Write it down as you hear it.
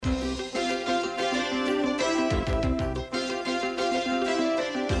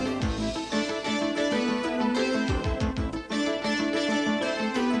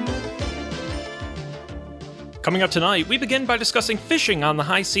Coming up tonight, we begin by discussing fishing on the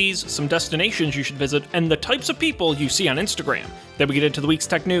high seas, some destinations you should visit, and the types of people you see on Instagram. Then we get into the week's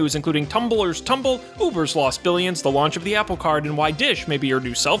tech news, including Tumblr's tumble, Uber's lost billions, the launch of the Apple Card, and why Dish may be your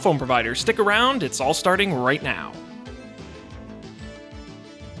new cell phone provider. Stick around, it's all starting right now.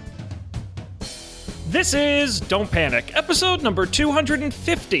 This is Don't Panic, episode number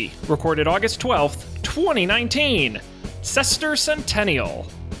 250, recorded August 12th, 2019.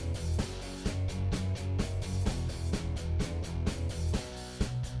 Sesquicentennial.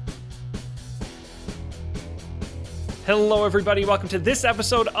 Hello, everybody. Welcome to this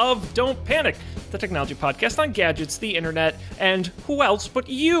episode of Don't Panic, the technology podcast on gadgets, the internet, and who else but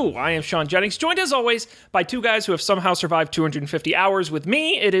you. I am Sean Jennings, joined as always by two guys who have somehow survived 250 hours with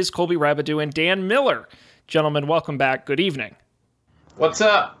me. It is Colby Rabideau and Dan Miller. Gentlemen, welcome back. Good evening. What's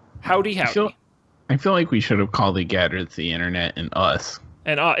up? Howdy, howdy. I feel like we should have called the gadgets the internet and us.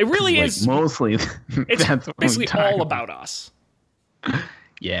 And it really is. Mostly, it's that's what basically all about us.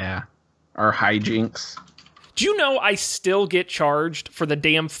 Yeah. Our hijinks. Do you know I still get charged for the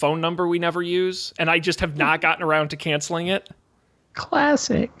damn phone number we never use, and I just have not gotten around to canceling it?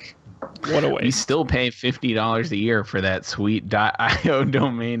 Classic. What a waste. We still pay $50 a year for that sweet .io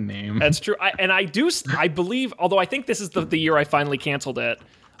domain name. That's true. I believe, although I think this is the year I finally canceled it,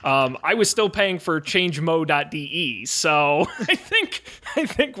 I was still paying for changemo.de, so I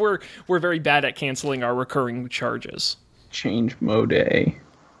think we're very bad at canceling our recurring charges. Change mode.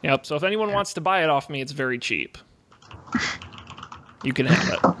 Yep, so if anyone wants to buy it off me, it's very cheap. You can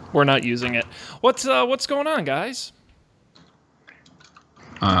have it. We're not using it. What's going on, guys?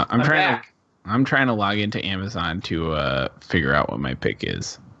 I'm trying to log into Amazon to figure out what my pick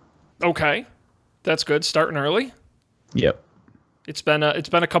is. Okay. That's good. Starting early. Yep. It's been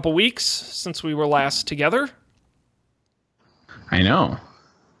a couple weeks since we were last together. I know.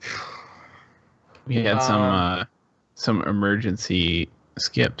 We had some emergency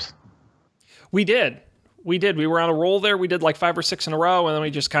skips. We did. We were on a roll there. We did like 5 or 6 in a row, and then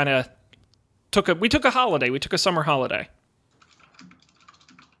we just kind of took a holiday. We took a summer holiday.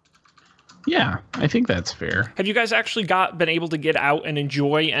 Yeah, I think that's fair. Have you guys actually been able to get out and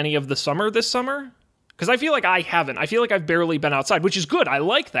enjoy any of the summer this summer? Because I feel like I haven't. I feel like I've barely been outside, which is good. I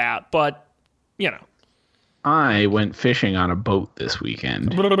like that, but, you know. I went fishing on a boat this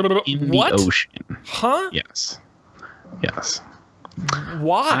weekend. In the ocean. Huh? Yes.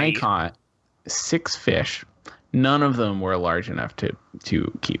 Why? I caught 6 fish. None of them were large enough to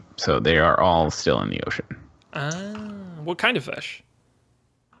keep, so they are all still in the ocean. What kind of fish?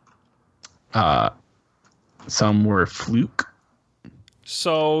 Some were fluke.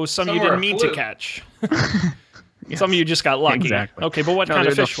 So some you didn't mean to catch. Yes. Some of you just got lucky. Exactly. Okay, but what kind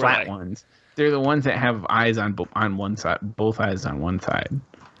of fish were they? Ones. They're the ones that have eyes on one side, both eyes on one side.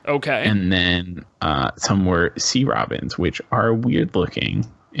 Okay. And then some were sea robins, which are weird looking,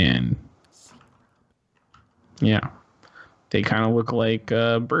 and yeah, they kind of look like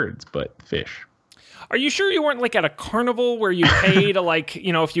birds, but fish. Are you sure you weren't like at a carnival where you pay to like,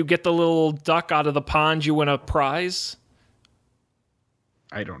 if you get the little duck out of the pond, you win a prize?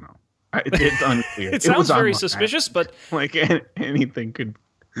 I don't know. It's unclear. It sounds very suspicious, but like anything could.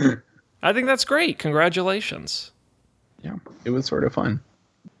 I think that's great. Congratulations. Yeah, it was sort of fun.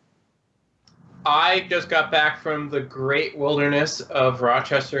 I just got back from the great wilderness of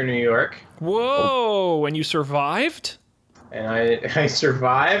Rochester, New York. Whoa, and you survived? And I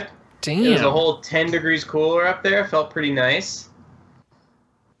survived. Damn. It was a whole 10 degrees cooler up there. Felt pretty nice.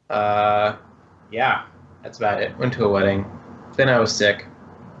 Yeah, that's about it. Went to a wedding. Then I was sick.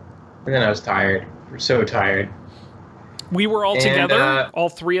 And then I was tired. We're so tired. We were all together, all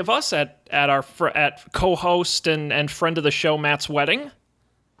three of us, at co-host and friend of the show Matt's wedding.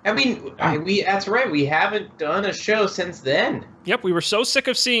 I mean, that's right. We haven't done a show since then. Yep, we were so sick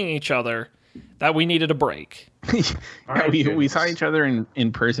of seeing each other that we needed a break. We saw each other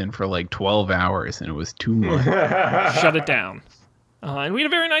in person for like 12 hours, and it was too much. Shut it down. And we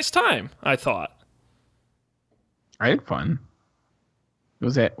had a very nice time, I thought. I had fun. It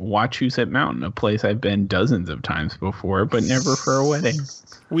was at Wachusett Mountain, a place I've been dozens of times before, but never for a wedding.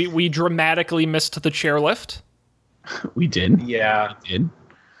 We dramatically missed the chairlift. We did. Yeah. We did.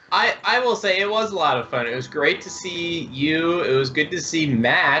 I will say it was a lot of fun. It was great to see you. It was good to see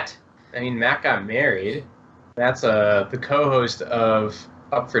Matt. I mean, Matt got married. Matt's the co-host of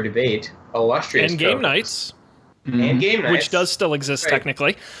Up for Debate, illustrious and Game Nights. Mm-hmm. And Game Nights. Which does still exist, right.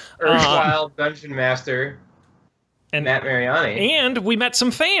 Technically. Erstwhile Dungeon Master. And Matt Mariani. And we met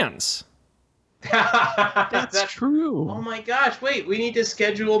some fans. That's true. Oh my gosh, wait, we need to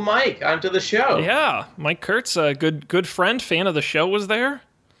schedule Mike onto the show. Yeah, Mike Kurtz, a good friend, fan of the show, was there.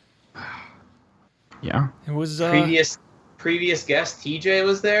 Yeah. It was previous guest TJ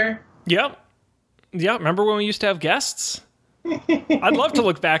was there. Yep. Remember when we used to have guests? I'd love to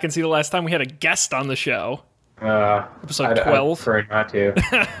look back and see the last time we had a guest on the show. Episode 12. I prefer not to.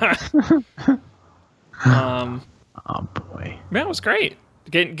 Oh boy. Man, it was great.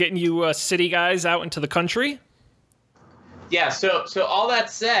 Getting you city guys out into the country. Yeah, so all that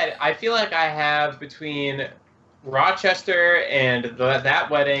said, I feel like I have between Rochester and that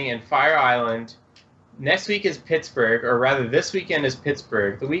wedding and Fire Island. Next week is Pittsburgh, or rather this weekend is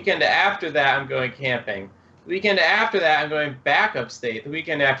Pittsburgh. The weekend after that, I'm going camping. The weekend after that, I'm going back upstate. The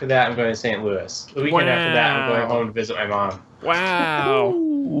weekend after that, I'm going to St. Louis. The weekend after that, I'm going home to visit my mom. Wow.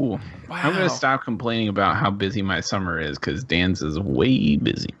 Ooh. I'm going to stop complaining about how busy my summer is because Dan's is way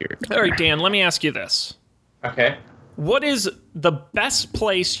busier. All right, Dan, let me ask you this. Okay. What is the best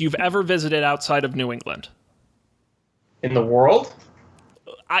place you've ever visited outside of New England? In the world?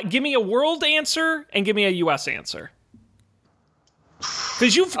 Give me a world answer and give me a U.S. answer.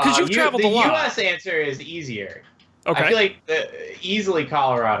 Because you've traveled a lot. The U.S. answer is easier. Okay. I feel like easily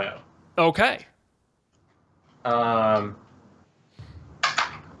Colorado. Okay.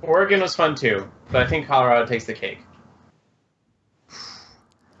 Oregon was fun too, but I think Colorado takes the cake.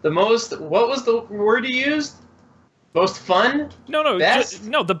 What was the word you used? Most fun? No, best?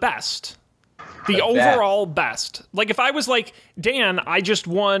 The best. The overall best. Like if I was like, Dan, I just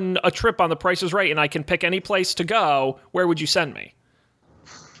won a trip on The Price is Right and I can pick any place to go, where would you send me?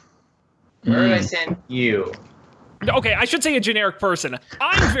 Where would I send you? Okay, I should say a generic person.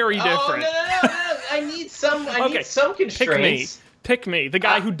 I'm very different. No. I need some constraints. Pick me. The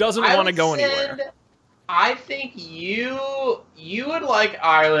guy who doesn't want to go anywhere. I think you would like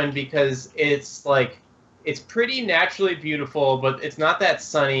Ireland because it's pretty naturally beautiful, but it's not that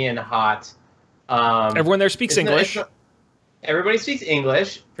sunny and hot. Everyone there speaks English. Everybody speaks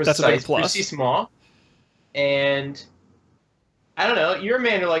English. Precise, that's a big plus. Pretty small. And I don't know. You're a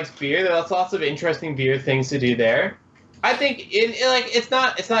man who likes beer. There's lots of interesting beer things to do there. I think it's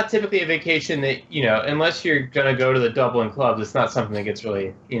not typically a vacation that, unless you're gonna go to the Dublin clubs, it's not something that gets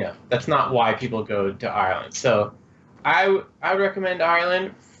really, that's not why people go to Ireland. So I would recommend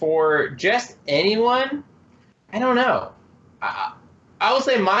Ireland for just anyone. I don't know. I will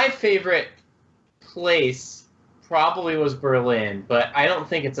say my favorite place probably was Berlin, but I don't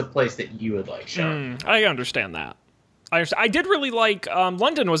think it's a place that you would like, Sean. I understand that. I did really like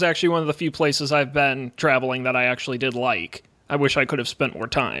London. Was actually one of the few places I've been traveling that I actually did like. I wish I could have spent more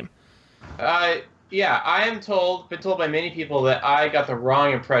time. Yeah, I am been told by many people that I got the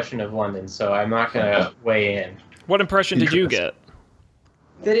wrong impression of London, so I'm not going to weigh in. What impression did you get?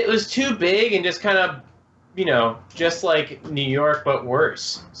 That it was too big and just kind of, just like New York, but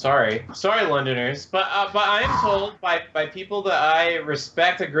worse. Sorry, Londoners. But I am told by people that I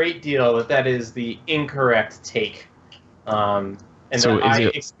respect a great deal that is the incorrect take. And so that I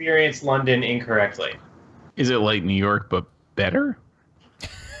experienced London incorrectly. Is it like New York, but better?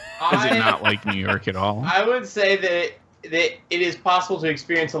 Is it not like New York at all? I would say that it is possible to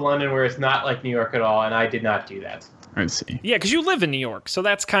experience a London where it's not like New York at all, and I did not do that. I see. Yeah, because you live in New York, so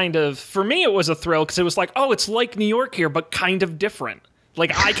that's kind of, for me, it was a thrill, because it was like, oh, it's like New York here, but kind of different.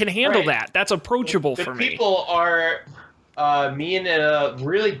 Like, I can handle that. That's approachable for me. The people are mean in a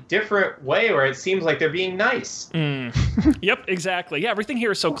really different way, where it seems like they're being nice. Yep, exactly. Yeah, everything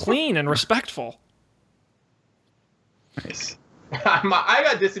here is so clean and respectful. Nice. I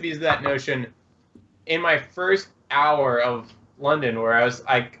got disabused of that notion in my first hour of London, where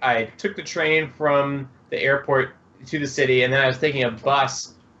I took the train from the airport to the city, and then I was taking a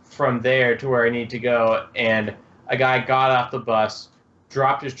bus from there to where I need to go, and a guy got off the bus,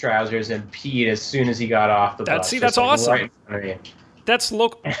 dropped his trousers, and peed as soon as he got off the bus. See, that's awesome. Right in front of me. That's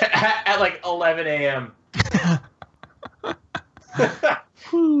at like 11 a.m.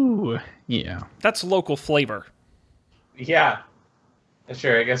 Whew. Yeah. That's local flavor. Yeah.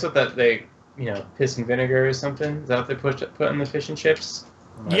 Sure, I guess they piss and vinegar or something? Is that what they put in the fish and chips?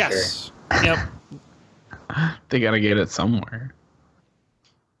 Yes. Sure. Yep. They gotta get it somewhere.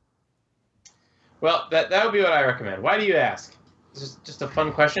 Well, that would be what I recommend. Why do you ask? Is this just a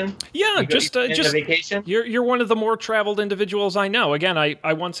fun question? Yeah, just a vacation. You're one of the more traveled individuals I know. Again,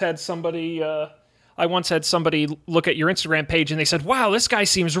 I once had somebody look at your Instagram page and they said, "Wow, this guy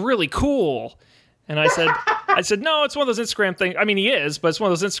seems really cool." And I said, no, it's one of those Instagram things. I mean, he is, but it's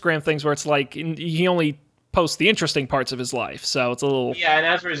one of those Instagram things where it's like he only posts the interesting parts of his life. So it's a little... Yeah, and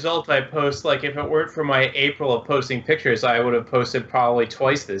as a result, I post, like, if it weren't for my April of posting pictures, I would have posted probably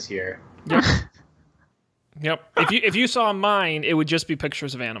twice this year. Yep. Yep. If you saw mine, it would just be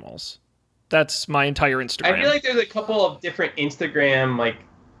pictures of animals. That's my entire Instagram. I feel like there's a couple of different Instagram, like,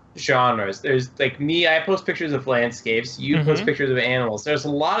 genres. There's like me, I post pictures of landscapes. You post pictures of animals. There's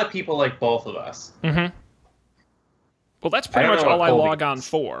a lot of people like both of us. Mm-hmm. Well, that's pretty much all I log on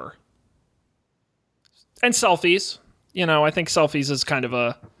for. And selfies. You know, I think selfies is kind of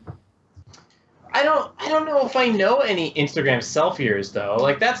a... I don't know if I know any Instagram selfiers though.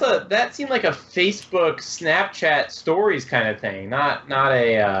 Like that seemed like a Facebook, Snapchat stories kind of thing, not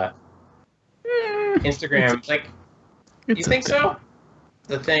a Instagram. Like, you think so?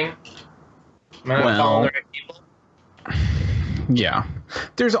 The thing. Am I not following the right people? Yeah.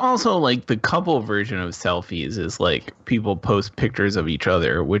 There's also like the couple version of selfies is like people post pictures of each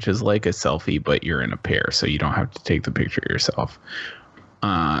other, which is like a selfie, but you're in a pair, so you don't have to take the picture yourself.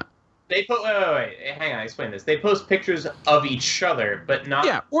 They put wait, hang on, explain this. They post pictures of each other, but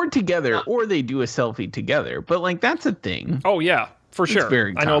not or together, or they do a selfie together. But like that's a thing. Oh yeah, for sure.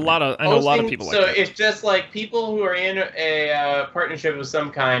 Very I know a lot of people like that. So it's just like people who are in a partnership of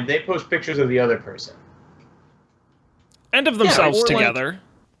some kind. They post pictures of the other person. And of themselves together.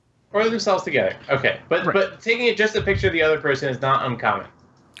 Or themselves together. Okay. But taking it just a picture of the other person is not uncommon.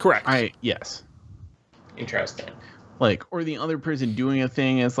 Correct. Yes. Interesting. Like, or the other person doing a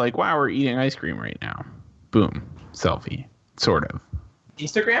thing is like, wow, we're eating ice cream right now. Boom. Selfie. Sort of.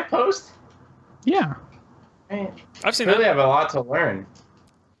 Instagram post? Yeah. Man, I've seen really that. Have a lot to learn.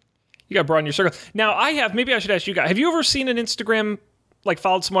 You got to broaden your circle. Now, maybe I should ask you guys, have you ever seen an Instagram, like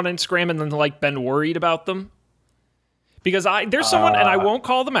followed someone on Instagram and then like been worried about them? Because there's someone, and I won't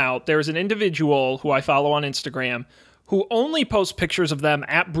call them out, there's an individual who I follow on Instagram who only posts pictures of them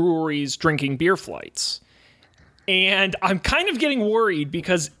at breweries drinking beer flights. And I'm kind of getting worried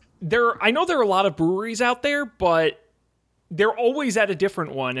because I know there are a lot of breweries out there, but they're always at a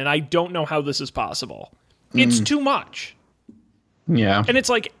different one, and I don't know how this is possible. It's too much. Yeah. And it's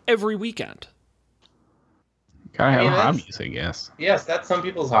like every weekend. Gotta have hobbies, I guess. Yes, that's some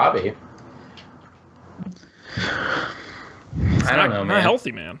people's hobby. I don't know, man. Not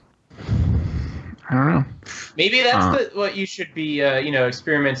healthy, man. I don't know. Maybe that's what you should be,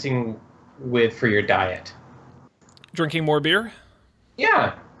 experimenting with for your diet. Drinking more beer?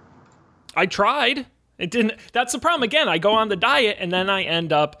 Yeah. I tried. It didn't. That's the problem. Again, I go on the diet and then I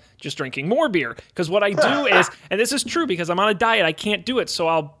end up just drinking more beer. Because what I do is, and this is true because I'm on a diet, I can't do it. So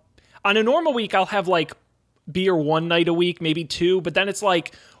on a normal week, I'll have like beer one night a week, maybe two. But then it's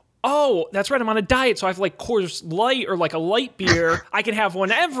like, oh, that's right, I'm on a diet, so I have like Coors Light or like a light beer. I can have one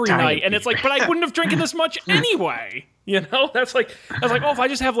every night. And it's like, but I wouldn't have drinking this much anyway. You know? I was like, oh, if I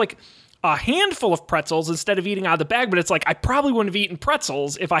just have like a handful of pretzels instead of eating out of the bag, but it's like, I probably wouldn't have eaten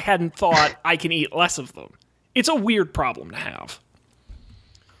pretzels if I hadn't thought I can eat less of them. It's a weird problem to have.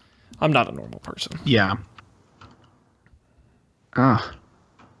 I'm not a normal person. Yeah.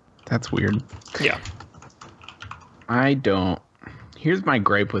 That's weird. Yeah. Here's my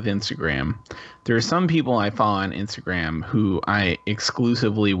gripe with Instagram. There are some people I follow on Instagram who I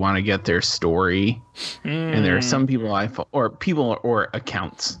exclusively want to get their story. And there are some people or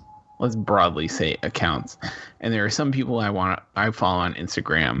accounts. Let's broadly say accounts. And there are some people I follow on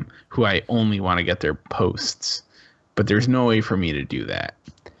Instagram who I only want to get their posts. But there's no way for me to do that.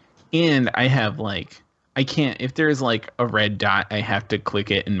 And I have I can't, if there's like a red dot, I have to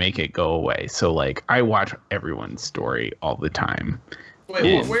click it and make it go away. So like I watch everyone's story all the time.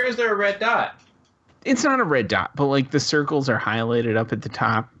 Wait, where is there a red dot? It's not a red dot, but like the circles are highlighted up at the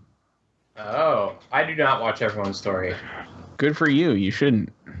top. Oh, I do not watch everyone's story. Good for you. You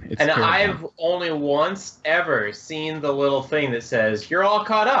shouldn't. It's terrible. I've only once ever seen the little thing that says, "You're all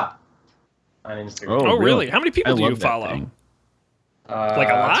caught up" on Instagram. Oh, really? How many people do you follow? Like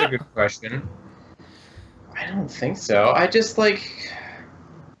a lot? That's a good question. I don't think so. I just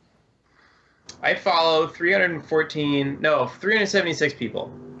I follow 376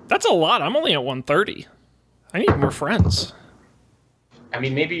 people. That's a lot. I'm only at 130. I need more friends. I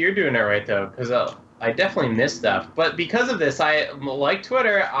mean, maybe you're doing it right, though, because I definitely miss stuff. But because of this, I like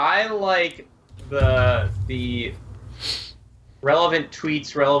Twitter. I like the relevant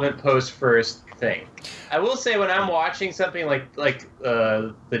tweets, relevant posts first thing. I will say when I'm watching something like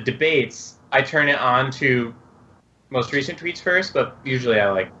the debates, I turn it on to most recent tweets first, but usually I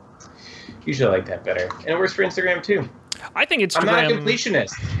like that better. And it works for Instagram too. I think Instagram... I'm not a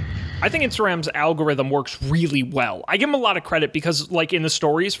completionist. I think Instagram's algorithm works really well. I give them a lot of credit because, like in the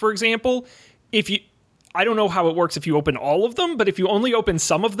stories, for example, I don't know how it works if you open all of them, but if you only open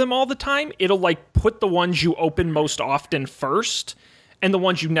some of them all the time, it'll like put the ones you open most often first and the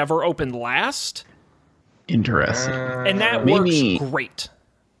ones you never open last. Interesting. And that works great.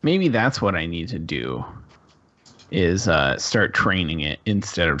 Maybe that's what I need to do is start training it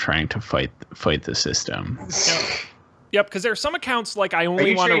instead of trying to fight the system. Yep, because there are some accounts like I Are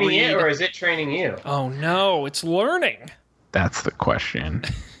only you want to training read. it, or is it training you? Oh no, it's learning. That's the question.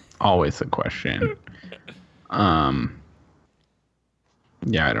 Always the question.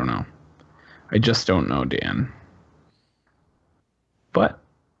 Yeah, I don't know. I just don't know, Dan. But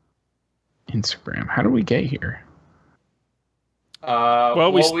Instagram, how do we get here?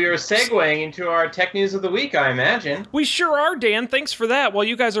 Well, we are segueing into our tech news of the week, I imagine. We sure are, Dan. Thanks for that. While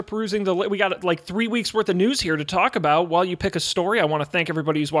you guys are perusing we got like 3 weeks worth of news here to talk about. While you pick a story, I want to thank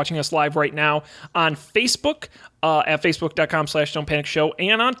everybody who's watching us live right now on Facebook at facebook.com/Don't Panic Show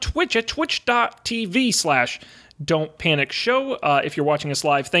and on Twitch at twitch.tv/Don't Panic Show. If you're watching us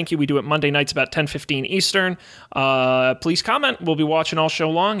live, thank you. We do it Monday nights about 10:15 Eastern. Please comment. We'll be watching all show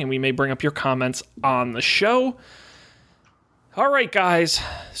long, and we may bring up your comments on the show. All right, guys.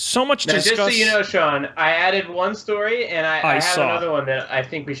 So much to discuss. Just so you know, Sean, I added one story, and I have saw another one that I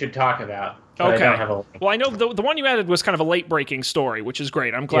think we should talk about. Okay. I don't have a link. Well, I know the one you added was kind of a late-breaking story, which is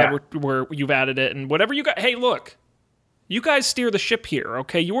great. I'm glad you've added it. And whatever you got... Hey, look. You guys steer the ship here,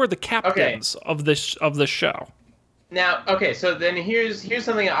 okay? You are the captains of the show. Now, okay, so then here's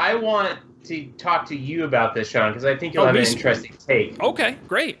something I want to talk to you about this, Sean, because I think you'll have an interesting take. Okay,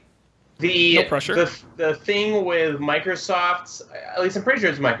 great. No pressure. The thing with Microsoft's, at least I'm pretty sure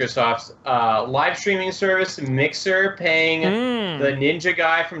it's Microsoft's, live streaming service, Mixer, paying the ninja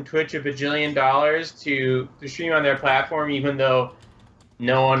guy from Twitch $1 bajillion to stream on their platform, even though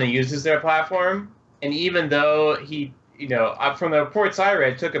no one uses their platform. And even though he, from the reports I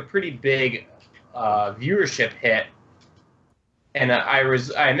read, took a pretty big viewership hit. And I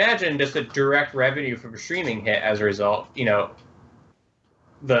imagine just a direct revenue from streaming hit as a result,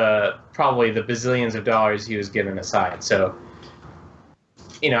 probably the bazillions of dollars he was given aside. So,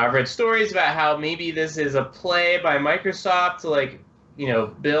 I've read stories about how maybe this is a play by Microsoft to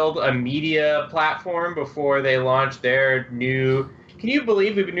build a media platform before they launch their new... Can you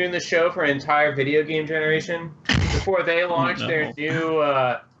believe we've been doing this show for an entire video game generation? Before they launch their new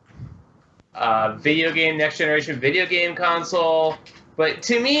next generation video game console. But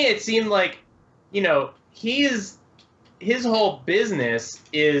to me, it seemed like, his whole business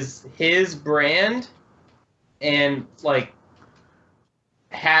is his brand and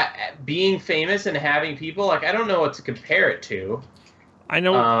being famous and having people. I don't know what to compare it to. I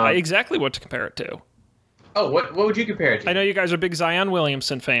know exactly what to compare it to. Oh, what would you compare it to? I know you guys are big Zion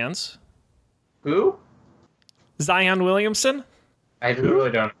Williamson fans. Who? Zion Williamson? I really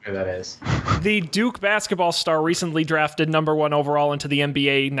don't know who that is. The Duke basketball star recently drafted #1 overall into the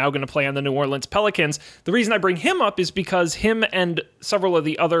NBA, now going to play on the New Orleans Pelicans. The reason I bring him up is because him and several of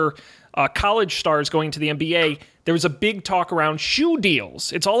the other college stars going to the NBA, there was a big talk around shoe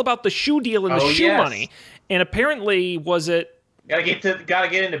deals. It's all about the shoe deal and the shoe money. And apparently, was it... Gotta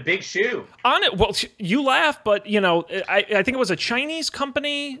get into big shoe. On it, well, you laugh, but I think it was a Chinese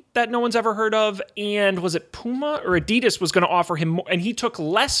company that no one's ever heard of, and was it Puma or Adidas was going to offer him more, and he took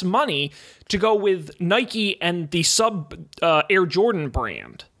less money to go with Nike and the Air Jordan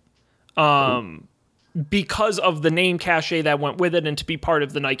brand, because of the name cachet that went with it, and to be part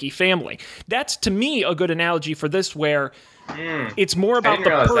of the Nike family. That's to me a good analogy for this, where it's more about the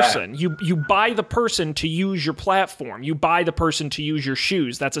person. You buy the person to use your platform. You buy the person to use your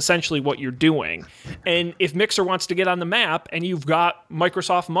shoes. That's essentially what you're doing. And if Mixer wants to get on the map and you've got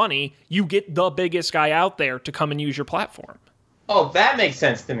Microsoft money, you get the biggest guy out there to come and use your platform. Oh, that makes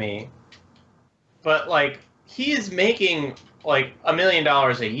sense to me. But he is making $1 million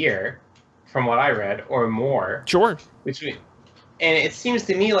a year, from what I read, or more. Sure. And it seems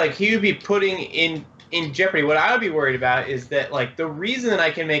to me like he would be putting in jeopardy. What I would be worried about is that the reason that I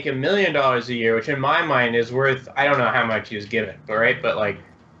can make $1 million a year, which in my mind is worth, I don't know how much he was given, but I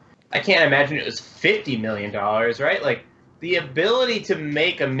can't imagine it was $50 million, right? The ability to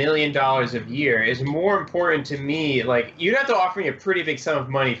make $1 million a year is more important to me. You'd have to offer me a pretty big sum of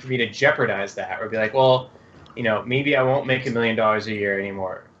money for me to jeopardize that, or be like, well, maybe I won't make $1 million a year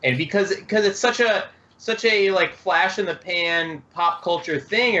anymore. And because it's such a flash in the pan pop culture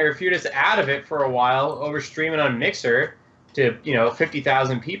thing, or if you're just out of it for a while over streaming on Mixer to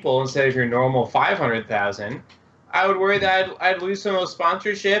 50,000 people instead of your normal 500,000, I would worry that I'd lose some of those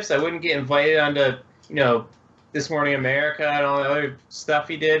sponsorships. I wouldn't get invited onto This Morning America and all the other stuff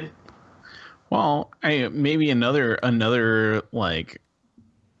he did. Well, maybe another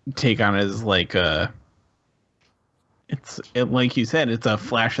take on it is like you said, it's a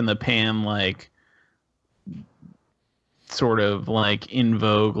flash in the pan sort of in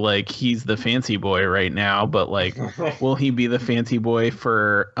vogue, he's the fancy boy right now, but will he be the fancy boy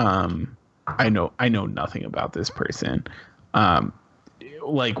for I know nothing about this person.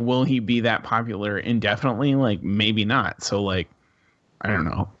 like, will he be that popular indefinitely? Like, maybe not. So, like, I don't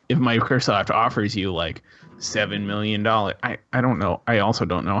know. If Microsoft offers you like $7 million, I don't know. I also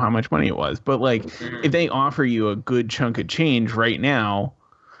don't know how much money it was. But like, if they offer you a good chunk of change right now,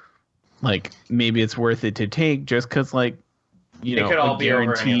 like, maybe it's worth it to take just because, like, you know, could all a be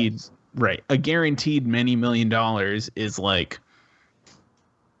guaranteed, right? A guaranteed many $1 million is like,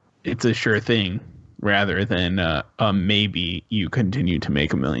 it's a sure thing rather than maybe you continue to make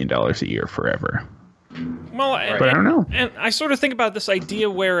 $1 million a year forever. Well, but I don't know. And I sort of think about this idea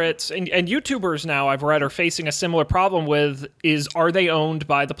where it's, and YouTubers now I've read are facing a similar problem with is, are they owned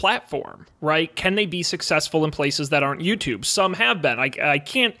by the platform, right? Can they be successful in places that aren't YouTube? Some have been. I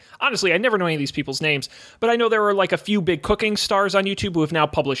can't, honestly, I never know any of these people's names, but I know there are like a few big cooking stars on YouTube who have now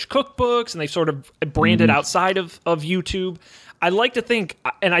published cookbooks and they've sort of branded outside of YouTube. I like to think,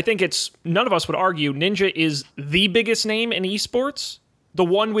 and I think it's, none of us would argue, Ninja is the biggest name in esports. The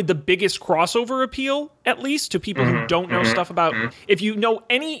one with the biggest crossover appeal, at least, to people who don't know stuff about... If you know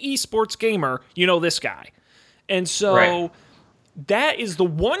any esports gamer, you know this guy. And so that is the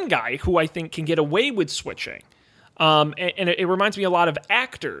one guy who I think can get away with switching. And it reminds me a lot of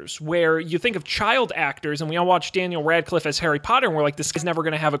actors, where you think of child actors, and we all watch Daniel Radcliffe as Harry Potter, and we're like, this guy's never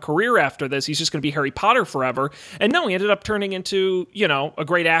going to have a career after this. He's just going to be Harry Potter forever. And no, he ended up turning into, you know, a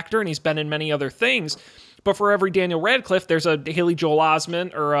great actor, and he's been in many other things. But for every Daniel Radcliffe, there's a Haley Joel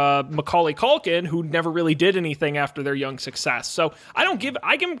Osment or a Macaulay Culkin who never really did anything after their young success. So I give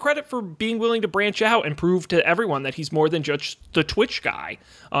him credit for being willing to branch out and prove to everyone that he's more than just the Twitch guy.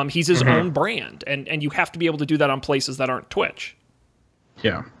 He's his own brand, and you have to be able to do that on places that aren't Twitch.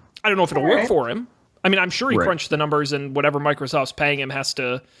 Yeah. I don't know if it'll work for him. I mean, I'm sure he crunched the numbers, and whatever Microsoft's paying him has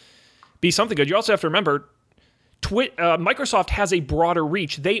to be something good. You also have to remember, Microsoft has a broader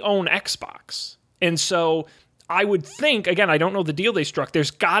reach. They own Xbox. And so I would think, again, I don't know the deal they struck, there's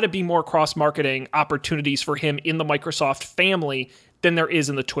got to be more cross-marketing opportunities for him in the Microsoft family than there is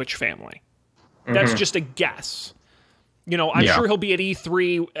in the Twitch family. That's just a guess. You know, I'm sure he'll be at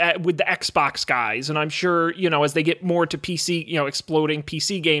E3 with the Xbox guys, and I'm sure, you know, as they get more to PC, you know, exploding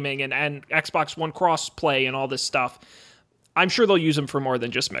PC gaming and Xbox One cross-play and all this stuff, I'm sure they'll use him for more than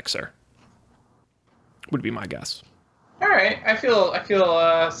just Mixer. Would be my guess. All right, I feel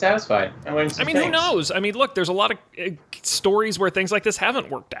satisfied. I mean, who knows? I mean, look, there's a lot of stories where things like this haven't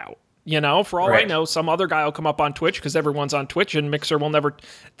worked out. You know, for all I know, some other guy will come up on Twitch because everyone's on Twitch, and Mixer will never.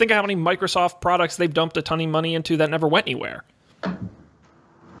 Think of how many Microsoft products they've dumped a ton of money into that never went anywhere.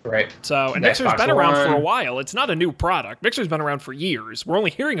 Right. So, and Mixer's been around for a while. It's not a new product. Mixer's been around for years. We're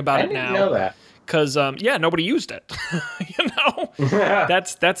only hearing about it now. I didn't know that. Because, nobody used it. You know?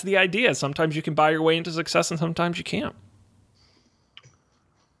 That's the idea. Sometimes you can buy your way into success, and sometimes you can't.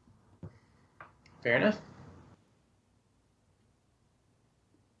 Fair enough.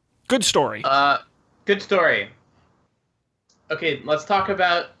 Good story. Good story. Okay, let's talk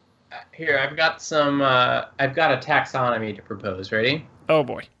about... Here, I've got a taxonomy to propose. Ready? Oh,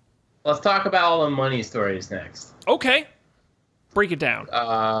 boy. Let's talk about all the money stories next. Okay. Break it down.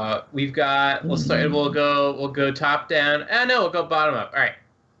 We've got... We'll go top down. No, we'll go bottom up. All right.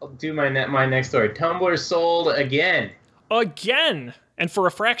 I'll do my next story. Tumblr sold again. Again! And for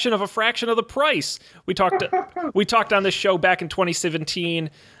a fraction of the price. We talked on this show back in 2017.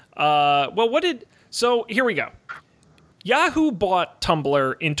 So here we go. Yahoo bought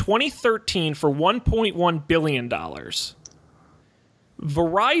Tumblr in 2013 for $1.1 billion.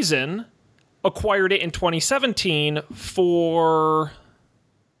 Verizon acquired it in 2017 for...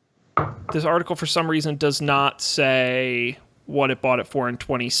 This article, for some reason, does not say what it bought it for in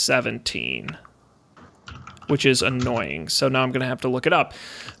 2017. Which is annoying. So now I'm going to have to look it up.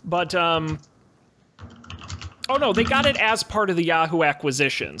 But, oh no, they got it as part of the Yahoo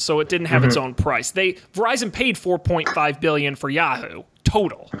acquisition, so it didn't have its own price. Verizon paid $4.5 billion for Yahoo,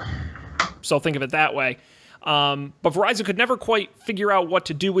 total. So think of it that way. But Verizon could never quite figure out what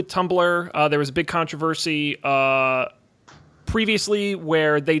to do with Tumblr. There was a big controversy previously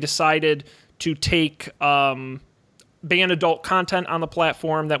where they decided to take ban adult content on the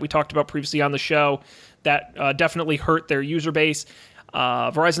platform that we talked about previously on the show. That definitely hurt their user base.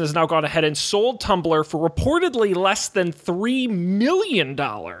 Verizon has now gone ahead and sold Tumblr for reportedly less than $3 million to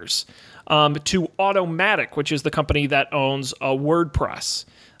Automattic, which is the company that owns WordPress.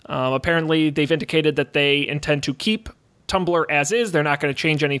 Apparently, they've indicated that they intend to keep Tumblr as is. They're not going to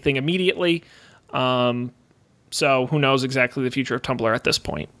change anything immediately. So who knows exactly the future of Tumblr at this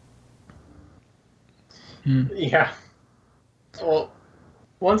point. Yeah. Well,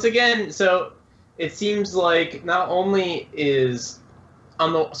 once again, so... It seems like not only is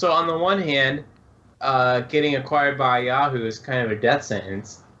on the one hand, getting acquired by Yahoo is kind of a death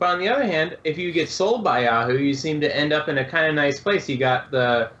sentence. But on the other hand, if you get sold by Yahoo, you seem to end up in a kind of nice place. You got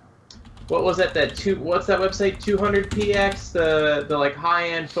what's that website? 200px, the like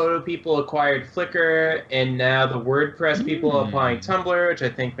high-end photo people acquired Flickr, and now the WordPress people are applying Tumblr, which I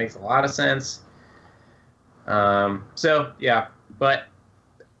think makes a lot of sense. So yeah, but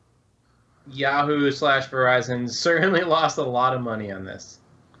Yahoo/Verizon certainly lost a lot of money on this.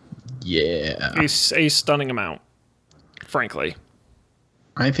 Yeah. A stunning amount, frankly.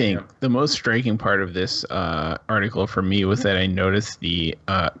 I think the most striking part of this article for me was that I noticed the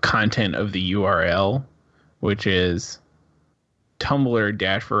content of the URL, which is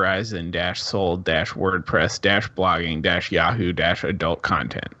Tumblr-Verizon-sold-WordPress-blogging-Yahoo-adult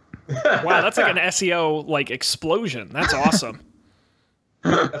content. Wow, that's like an SEO like explosion. That's awesome.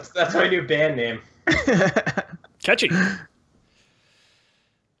 That's my new band name. Catchy.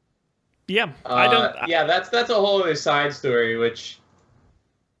 Yeah, I don't. Yeah, that's a whole other side story. Which,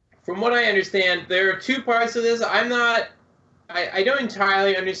 from what I understand, there are two parts to this. I don't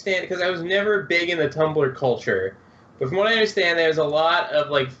entirely understand because I was never big in the Tumblr culture. But from what I understand, there's a lot of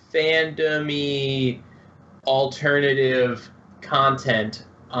like fandom-y alternative content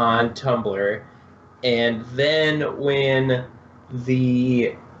on Tumblr, and then when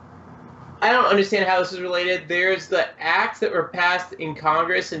I don't understand how this is related. There's the acts that were passed in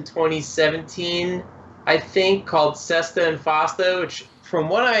Congress in 2017, I think, called SESTA and FOSTA, which, from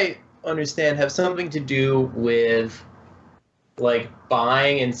what I understand, have something to do with like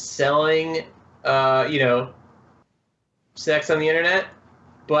buying and selling, sex on the internet,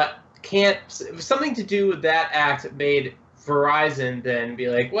 but something to do with that act made Verizon then be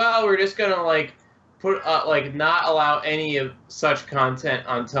like, well, we're just gonna like put not allow any of such content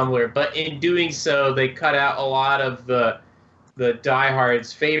on Tumblr, but in doing so, they cut out a lot of the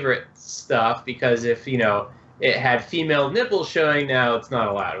diehards' favorite stuff because if it had female nipples showing, now it's not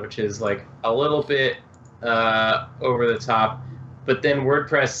allowed, which is like a little bit over the top. But then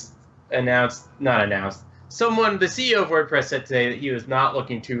WordPress the CEO of WordPress said today that he was not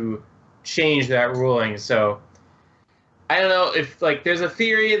looking to change that ruling. So I don't know if there's a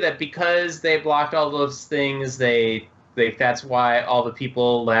theory that because they blocked all those things, that's why all the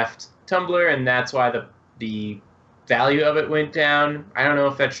people left Tumblr, and that's why the value of it went down. I don't know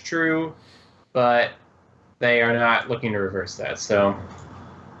if that's true, but they are not looking to reverse that. So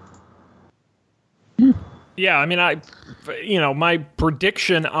yeah, I mean, my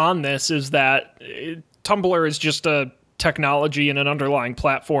prediction on this is that Tumblr is just a technology and an underlying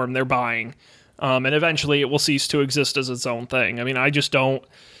platform they're buying. And eventually it will cease to exist as its own thing. I mean, I just don't...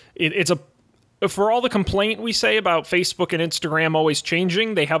 For all the complaint we say about Facebook and Instagram always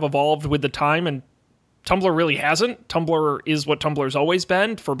changing, they have evolved with the time, and Tumblr really hasn't. Tumblr is what Tumblr's always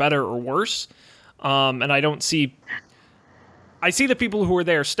been, for better or worse. And I don't see... I see the people who are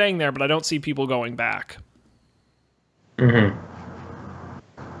there staying there, but I don't see people going back. Mm-hmm.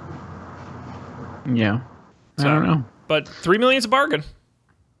 Yeah. I don't know. But $3 million's a bargain.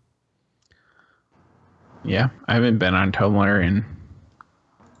 Yeah, I haven't been on Tumblr in,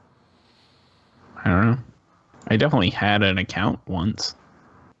 I don't know. I definitely had an account once.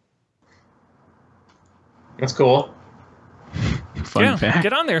 That's cool. Fun fact.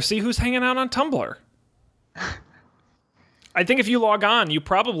 Get on there, see who's hanging out on Tumblr. I think if you log on, you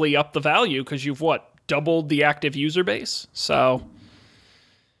probably up the value because you've, doubled the active user base? So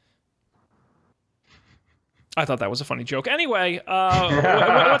I thought that was a funny joke. Anyway,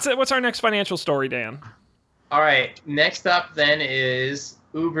 what's our next financial story, Dan? All right, next up then is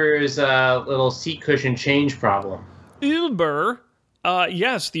Uber's little seat cushion change problem. Uber,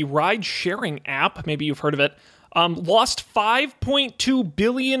 yes, the ride-sharing app, maybe you've heard of it, lost $5.2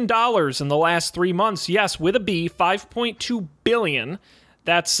 billion in the last 3 months. Yes, with a B, $5.2 billion.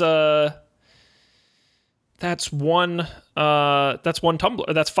 That's one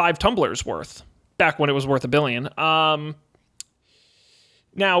Tumblr. That's 5 Tumblrs worth. Back when it was worth $1 billion.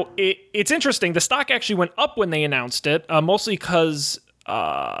 Now, it's interesting. The stock actually went up when they announced it, mostly because...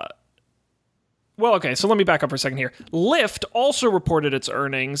 okay, so let me back up for a second here. Lyft also reported its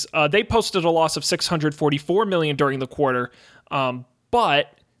earnings. They posted a loss of $644 million during the quarter.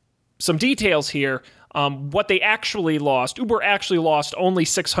 But some details here. What they actually lost, Uber actually lost only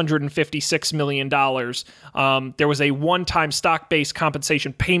 $656 million. There was a one-time stock-based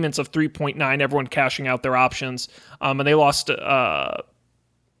compensation payments of 3.9, everyone cashing out their options. And they lost...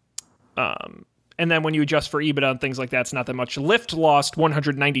 and then when you adjust for EBITDA and things like that, it's not that much. Lyft lost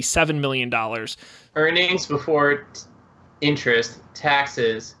 $197 million. Earnings before interest,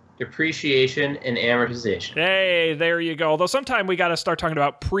 taxes, depreciation, and amortization. Hey, there you go. Although sometime we got to start talking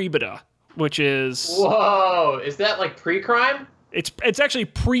about pre-EBITDA. which is Whoa, is that like pre-crime? it's actually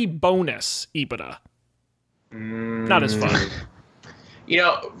pre-bonus EBITDA. Not as fun. You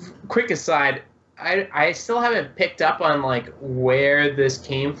know, quick aside, I still haven't picked up on like where this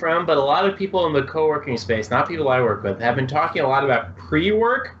came from, but a lot of people in the co-working space, not people I work with, have been talking a lot about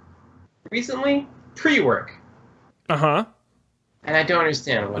pre-work recently. Pre-work. Uh-huh. And I don't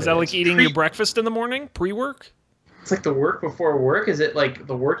understand what Is that like eating your breakfast in the morning? Pre-work? It's like the work before work? Is it like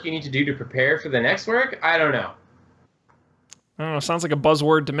the work you need to do to prepare for the next work? I don't know. I don't know. Sounds like a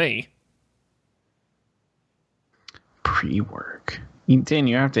buzzword to me. Pre-work. Dan,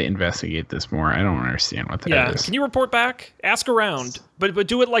 you have to investigate this more. I don't understand what that is. Can you report back? Ask around, but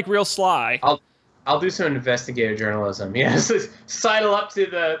do it like real sly. I'll do some investigative journalism. Yes, sidle up to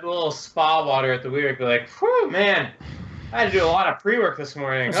the little spa water at the WeWork. Be like, whew, man, I had to do a lot of pre-work this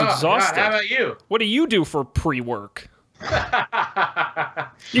morning. That's exhausting. God, how about you? What do you do for pre-work?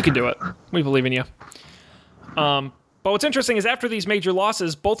 You can do it. We believe in you. But what's interesting is after these major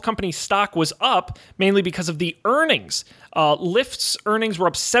losses, both companies' stock was up, mainly because of the earnings. Lyft's earnings were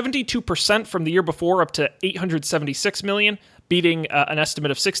up 72% from the year before, up to $876 million, beating an estimate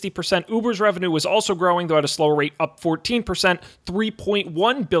of 60%. Uber's revenue was also growing, though at a slower rate, up 14%,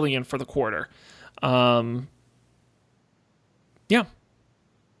 $3.1 billion for the quarter. Yeah.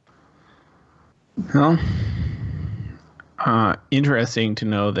 Well, interesting to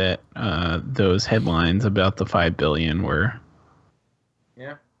know that those headlines about the $5 billion were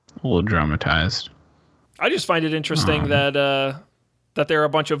a little dramatized. I just find it interesting that there are a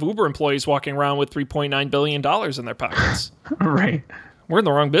bunch of Uber employees walking around with $3.9 billion in their pockets. Right. We're in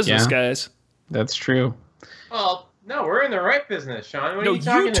the wrong business, guys. That's true. Well, no, we're in the right business, Sean. What no, are you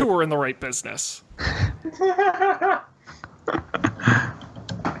talking you two are in the right business.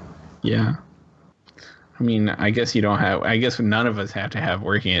 Yeah. I mean, I guess none of us have to have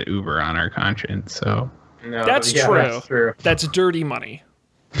working at Uber on our conscience, so. No, That's true. That's true. That's dirty money.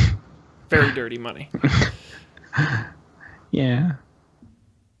 Very dirty money. Yeah.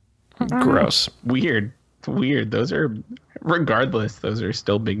 Gross. Weird. Those are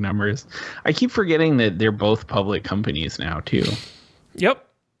still big numbers. I keep forgetting that they're both public companies now, too. Yep.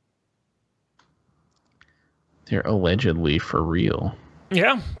 They're allegedly for real.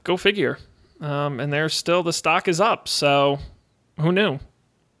 Yeah, go figure. And the stock is up, so who knew?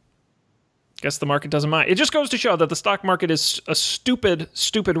 Guess the market doesn't mind. It just goes to show that the stock market is a stupid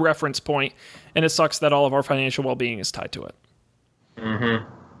reference point, and it sucks that all of our financial well-being is tied to it. Mm-hmm.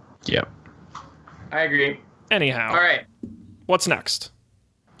 Yep. I agree. Anyhow. All right. What's next?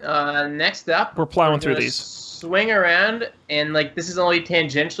 Next up, we're plowing through these. Swing around, and this is only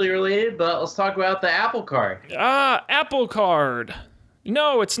tangentially related, but let's talk about the Apple Card. Apple Card.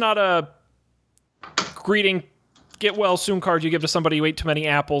 No, it's not a greeting, get well soon card you give to somebody who ate too many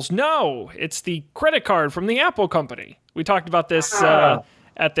apples. No, it's the credit card from the Apple company. We talked about this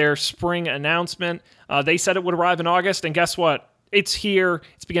at their spring announcement. They said it would arrive in August, and guess what? It's here.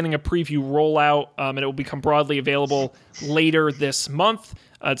 It's beginning a preview rollout, and it will become broadly available later this month.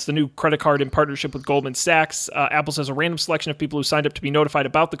 It's the new credit card in partnership with Goldman Sachs. Apple says a random selection of people who signed up to be notified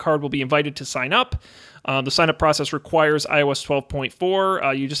about the card will be invited to sign up. The sign-up process requires iOS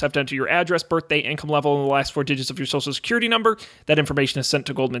 12.4. You just have to enter your address, birthday, income level, and the last 4 digits of your social security number. That information is sent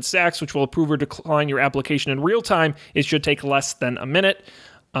to Goldman Sachs, which will approve or decline your application in real time. It should take less than a minute.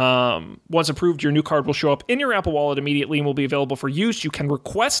 Once approved, your new card will show up in your Apple Wallet immediately and will be available for use. You can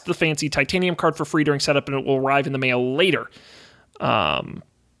request the fancy titanium card for free during setup, and it will arrive in the mail later.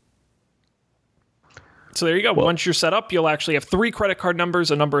 So there you go. Well, once you're set up, you'll actually have 3 credit card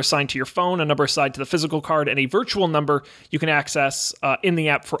numbers, a number assigned to your phone, a number assigned to the physical card, and a virtual number you can access in the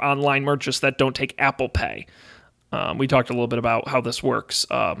app for online merchants that don't take Apple Pay. We talked a little bit about how this works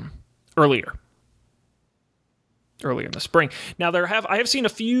earlier in the spring. Now, I have seen a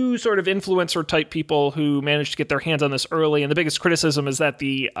few sort of influencer type people who managed to get their hands on this early, and the biggest criticism is that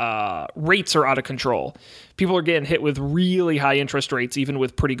the rates are out of control. People are getting hit with really high interest rates, even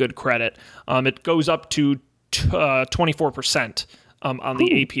with pretty good credit. It goes up to 24% on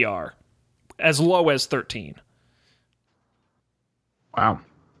the APR, as low as 13%. Wow.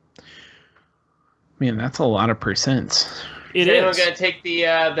 Man, that's a lot of percents. Is anyone going to take the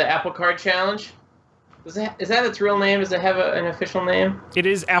Apple Card challenge? Is that its real name? Does it have an official name? It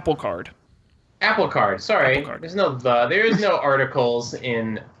is Apple Card. Apple Card. Sorry, Apple Card. There is no articles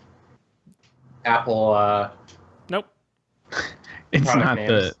in Apple. Nope. It's not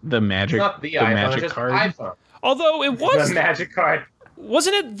names. the magic. It's not the iPhone, magic it's card. iPhone. Although it was the magic card.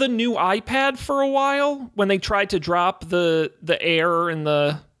 Wasn't it the new iPad for a while when they tried to drop the Air and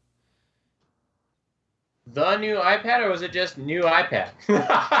the new iPad, or was it just new iPad?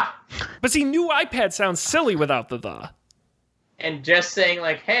 But see, new iPad sounds silly without the. And just saying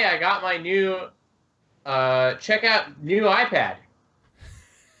like, hey, I got my new, check out new iPad.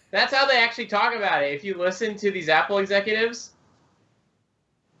 That's how they actually talk about it. If you listen to these Apple executives,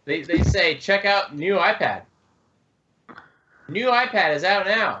 they say, check out new iPad. New iPad is out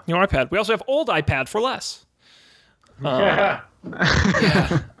now. New iPad. We also have old iPad for less. Yeah.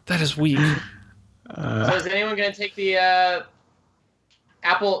 Yeah, that is weak. So is anyone going to take the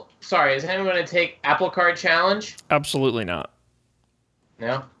Apple... Sorry, is anyone going to take Apple Card Challenge? Absolutely not.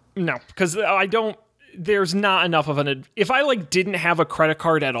 No? No, because I don't... There's not enough of an... If I, like, didn't have a credit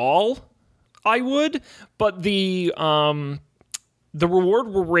card at all, I would. But the reward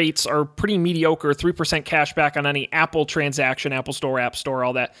rates are pretty mediocre. 3% cash back on any Apple transaction, Apple Store, App Store,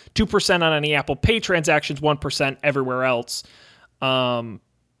 all that. 2% on any Apple Pay transactions, 1% everywhere else. You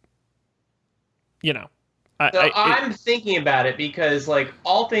know. I'm thinking about it because, like,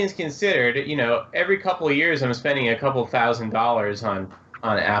 all things considered, you know, every couple of years I'm spending a couple $1,000s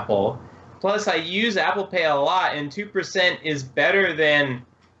on Apple. Plus, I use Apple Pay a lot, and 2% is better than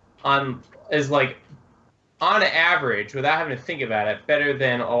on average, without having to think about it, better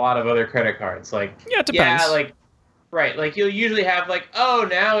than a lot of other credit cards. Like, yeah, it depends. Yeah, like, right, like you'll usually have like, oh,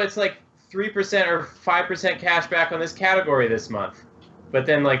 now it's like 3% or 5% cash back on this category this month. But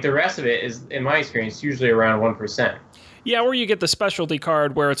then, like, the rest of it is, in my experience, usually around 1%. Yeah, or you get the specialty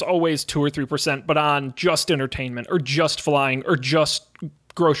card where it's always 2 or 3%, but on just entertainment or just flying or just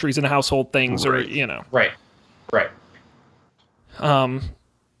groceries and household things, right. Or, you know. Right.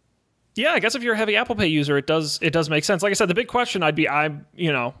 Yeah, I guess if you're a heavy Apple Pay user, it does make sense. Like I said, the big question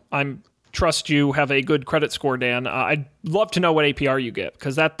I'm trust you have a good credit score, Dan. I'd love to know what APR you get,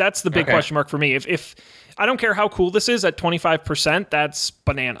 because that's the big question mark for me. If I don't care how cool this is at 25%, that's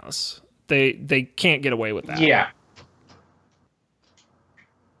bananas. They can't get away with that. Yeah.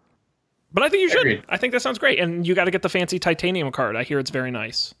 But I think you should. Agreed. I think that sounds great. And you got to get the fancy titanium card. I hear it's very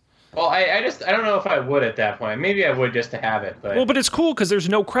nice. Well, I don't know if I would at that point. Maybe I would just to have it, but... Well, but it's cool because there's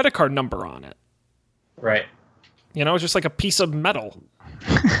no credit card number on it. Right. You know, it's just like a piece of metal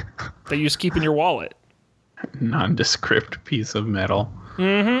that you just keep in your wallet. Nondescript piece of metal.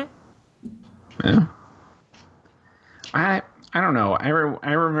 Mm-hmm. Yeah. I don't know. I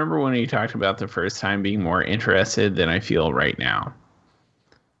remember when he talked about the first time being more interested than I feel right now.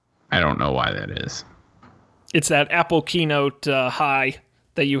 I don't know why that is. It's that Apple keynote high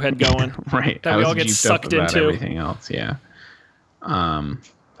that you had going. Right. That we all get sucked into. Everything else, yeah. I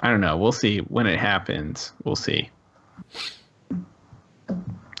don't know. We'll see when it happens. We'll see.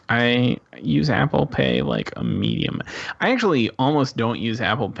 I use Apple Pay like a medium. I actually almost don't use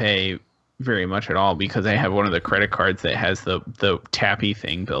Apple Pay very much at all because I have one of the credit cards that has the tappy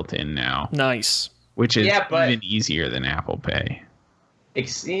thing built in now. Nice. Which is even easier than Apple Pay.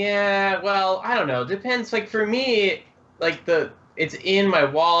 Yeah, well, I don't know. Depends. Like, for me, like, it's in my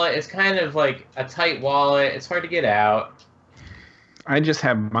wallet. It's kind of like a tight wallet. It's hard to get out. I just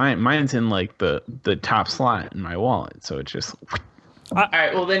have mine's in like the top slot in my wallet, so it's just... All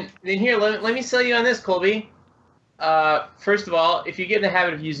right, well, then here, let me sell you on this, Colby. First of all, if you get in the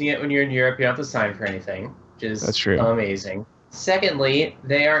habit of using it when you're in Europe, you don't have to sign for anything, which is That's true. Amazing. Secondly,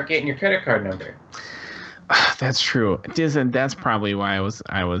 they aren't getting your credit card number. That's true. That's probably why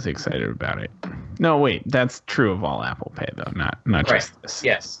I was excited about it. No, wait, that's true of all Apple Pay though, not right. just this.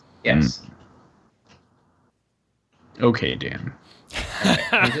 Yes. Okay, Dan.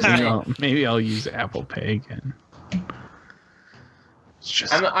 Right. Maybe I'll use Apple Pay again. It's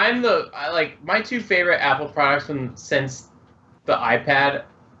just my two favorite Apple products since the iPad,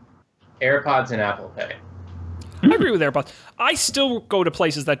 AirPods and Apple Pay. I agree with AirPods. I still go to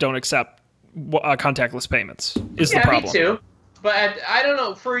places that don't accept contactless payments. Is the problem? Me too. But I don't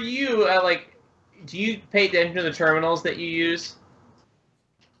know. For you, do you pay attention to the terminals that you use?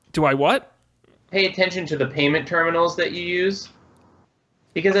 Do I what? Pay attention to the payment terminals that you use,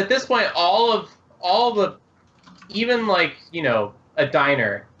 because at this point, all the even a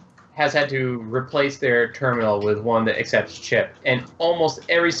diner has had to replace their terminal with one that accepts chip, and almost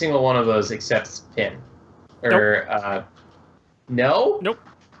every single one of those accepts PIN. No?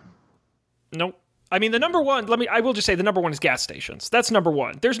 Nope. I mean, the number one, I will just say the number one is gas stations. That's number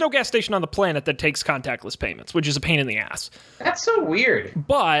one. There's no gas station on the planet that takes contactless payments, which is a pain in the ass. That's so weird.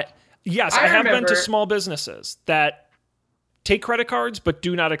 But, yes, I have been to small businesses that take credit cards but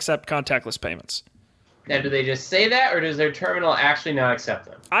do not accept contactless payments. Now, do they just say that, or does their terminal actually not accept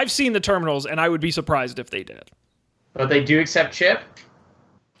them? I've seen the terminals, and I would be surprised if they did. But they do accept chip?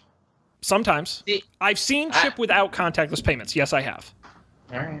 Sometimes. I've seen chip without contactless payments. Yes, I have.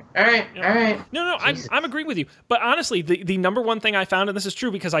 All right. No, I'm agreeing with you. But honestly, the number one thing I found, and this is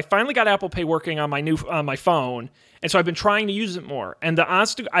true because I finally got Apple Pay working on my phone, and so I've been trying to use it more. And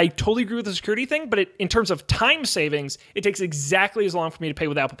I totally agree with the security thing, but in terms of time savings, it takes exactly as long for me to pay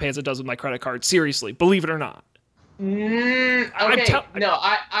with Apple Pay as it does with my credit card. Seriously, believe it or not. Okay, no,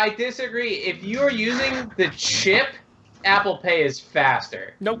 I disagree. If you are using the chip, Apple Pay is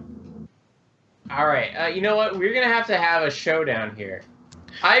faster. Nope. All right, you know what? We're going to have a showdown here.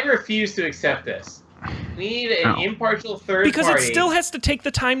 I refuse to accept this. We need an impartial third because party. It still has to take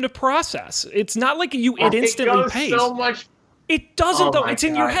the time to process. It's not like it instantly pays. So much. It doesn't though. It's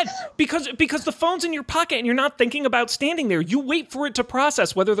in your God. head because the phone's in your pocket and you're not thinking about standing there. You wait for it to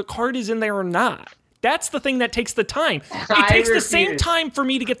process whether the card is in there or not. That's the thing that takes the time. It takes the same time for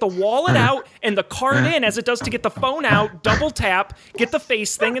me to get the wallet out and the card in as it does to get the phone out, double tap, get the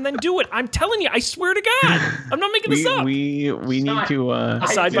face thing, and then do it. I'm telling you, I swear to God. I'm not making this up. We need to... a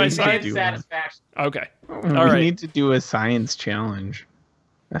side-by-side? Satisfaction. Okay. All right. We need to do a science challenge.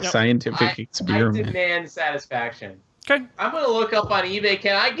 A scientific experiment. I demand satisfaction. Okay. I'm going to look up on eBay.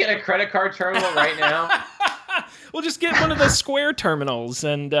 Can I get a credit card terminal right now? We'll just get one of the Square terminals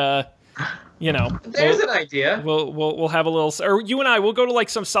and... There's an idea. We'll have a little, or you and I will go to like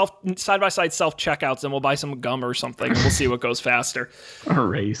some side-by-side self checkouts and we'll buy some gum or something and we'll see what goes faster. A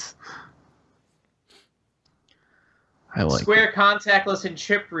race. I like Square contactless and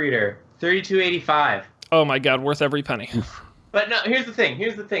chip reader, $32.85. Oh my God, worth every penny. But no, here's the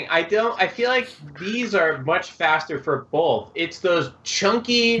thing. I feel like these are much faster for both. It's those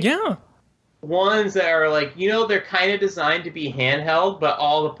chunky ones that are like, they're kind of designed to be handheld, but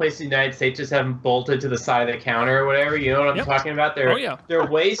all the places in the United States just have them bolted to the side of the counter or whatever. You know what I'm talking about? They're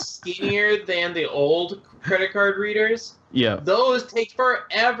way skinnier than the old credit card readers. Yeah. Those take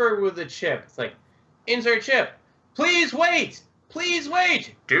forever with a chip. It's like, insert chip. Please wait. Please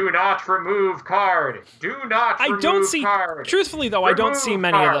wait. Do not remove card. Do not remove card. Truthfully, though, I don't see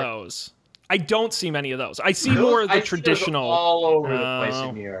many of those. I see more of the traditional. All over the place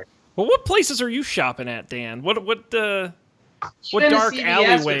in New York. Well, what places are you shopping at, Dan? What dark CVS,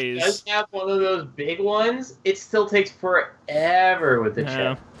 alleyways? Which does have one of those big ones. It still takes forever with the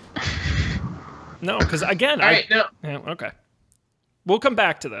chip. No, because again, all right, no. Yeah, okay. We'll come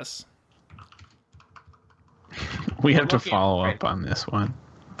back to this. We have to follow up on this one.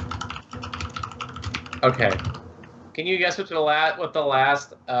 Okay. Can you guess what the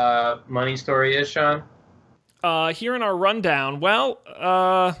last money story is, Sean? Here in our rundown,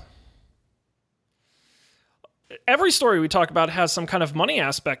 every story we talk about has some kind of money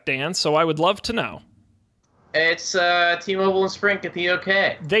aspect, Dan, so I would love to know. It's T-Mobile and Sprint get the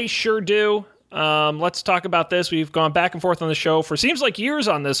okay. They sure do. Let's talk about this. We've gone back and forth on the show for seems like years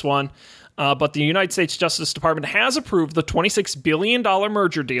on this one, but the United States Justice Department has approved the $26 billion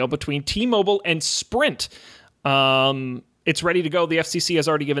merger deal between T-Mobile and Sprint. It's ready to go. The FCC has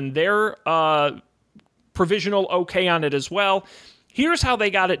already given their provisional okay on it as well. Here's how they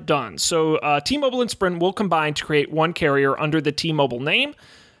got it done. So T-Mobile and Sprint will combine to create one carrier under the T-Mobile name.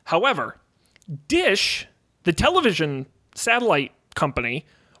 However, Dish, the television satellite company,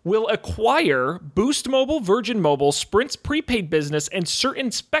 will acquire Boost Mobile, Virgin Mobile, Sprint's prepaid business, and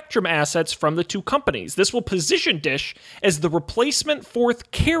certain spectrum assets from the two companies. This will position Dish as the replacement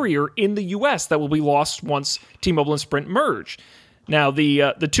fourth carrier in the U.S. that will be lost once T-Mobile and Sprint merge. Now,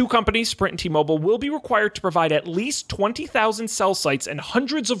 the two companies, Sprint and T-Mobile, will be required to provide at least 20,000 cell sites and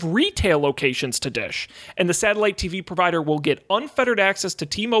hundreds of retail locations to Dish. And the satellite TV provider will get unfettered access to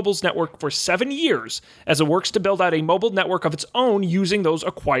T-Mobile's network for 7 years as it works to build out a mobile network of its own using those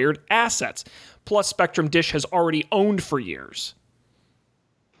acquired assets. Plus, spectrum Dish has already owned for years.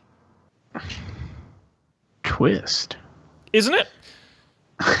 Twist. Isn't it?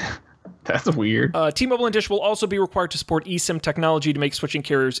 That's weird. T-Mobile and Dish will also be required to support eSIM technology to make switching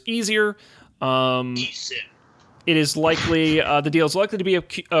carriers easier. eSIM. It is likely, the deal is likely to be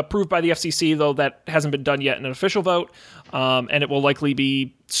approved by the FCC, though that hasn't been done yet in an official vote, and it will likely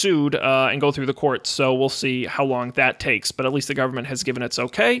be sued and go through the courts. So we'll see how long that takes, but at least the government has given its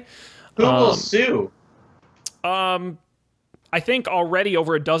okay. Who will sue? I think already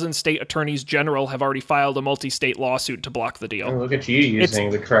over a dozen state attorneys general have already filed a multi-state lawsuit to block the deal. Oh, look at you using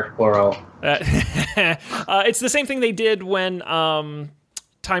the correct plural. It's the same thing they did when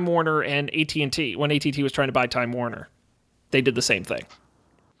Time Warner and AT&T, when AT&T was trying to buy Time Warner. They did the same thing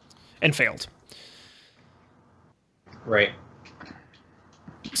and failed. Right.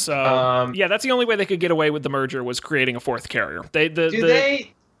 So, yeah, that's the only way they could get away with the merger was creating a fourth carrier. Do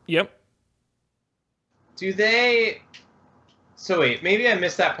they... Yep. Do they So wait, maybe I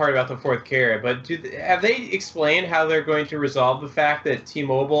missed that part about the fourth carrier, but have they explained how they're going to resolve the fact that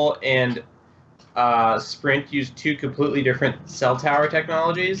T-Mobile and Sprint use two completely different cell tower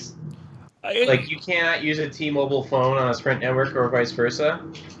technologies? Like, you cannot use a T-Mobile phone on a Sprint network or vice versa?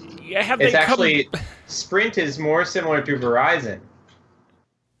 Yeah, Sprint is more similar to Verizon.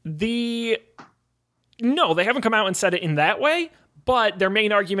 No, they haven't come out and said it in that way, but their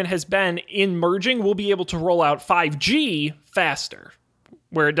main argument has been in merging, we'll be able to roll out 5G faster,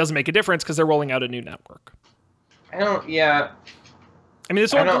 where it doesn't make a difference because they're rolling out a new network. I mean,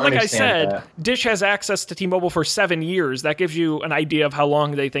 like I said, Dish has access to T-Mobile for 7 years. That gives you an idea of how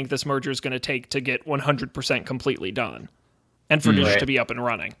long they think this merger is going to take to get 100% completely done, and for Dish to be up and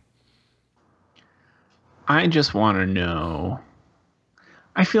running. I just want to know.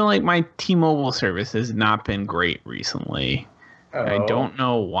 I feel like my T-Mobile service has not been great recently. I don't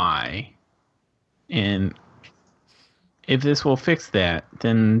know why. And if this will fix that,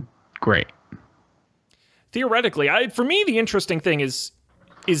 then great. Theoretically, for me, the interesting thing is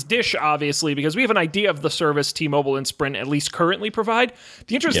Dish, obviously, because we have an idea of the service T-Mobile and Sprint at least currently provide.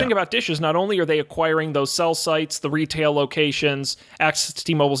 The interesting thing about Dish is not only are they acquiring those cell sites, the retail locations, access to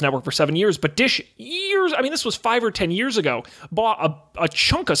T-Mobile's network for 7 years, but Dish this was 5 or 10 years ago, bought a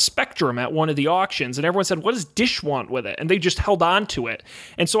chunk of spectrum at one of the auctions, and everyone said, what does Dish want with it? And they just held on to it.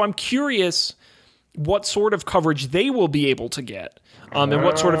 And so I'm curious what sort of coverage they will be able to get. And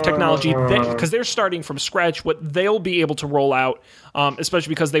what sort of technology, because they're starting from scratch, what they'll be able to roll out,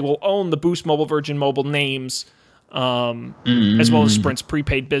 especially because they will own the Boost Mobile, Virgin Mobile names, as well as Sprint's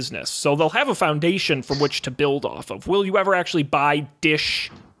prepaid business. So they'll have a foundation from which to build off of. Will you ever actually buy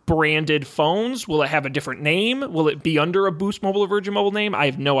Dish-branded phones? Will it have a different name? Will it be under a Boost Mobile or Virgin Mobile name? I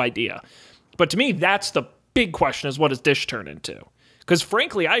have no idea. But to me, that's the big question, is what does Dish turn into? Because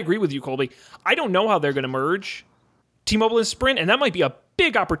frankly, I agree with you, Colby. I don't know how they're going to merge T-Mobile and Sprint, and that might be a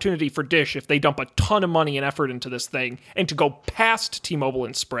big opportunity for Dish if they dump a ton of money and effort into this thing and to go past T-Mobile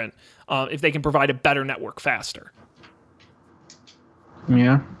and Sprint if they can provide a better network faster.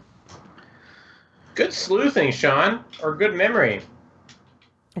 Yeah. Good sleuthing, Sean, or good memory.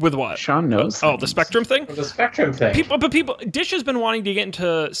 With what? Sean knows. Oh, the Spectrum thing? The Spectrum thing. Dish has been wanting to get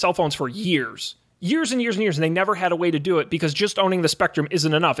into cell phones for years. Years and years and years, and they never had a way to do it because just owning the spectrum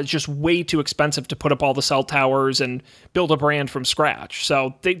isn't enough. It's just way too expensive to put up all the cell towers and build a brand from scratch.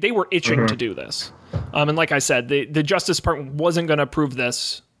 So they were itching to do this. And like I said, the Justice Department wasn't going to approve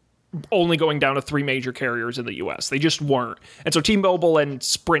this only going down to 3 major carriers in the U.S. They just weren't. And so T-Mobile and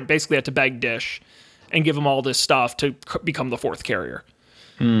Sprint basically had to beg Dish and give them all this stuff to become the 4th carrier.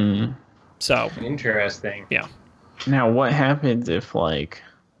 So interesting. Yeah. Now, what happens if,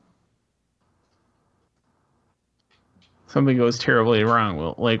 something goes terribly wrong?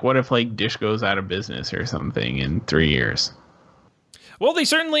 Well, what if Dish goes out of business or something in 3 years? Well, they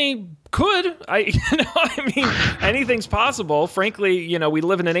certainly could. Anything's possible. Frankly, we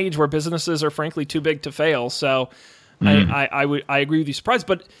live in an age where businesses are frankly too big to fail. So I agree with you, surprised.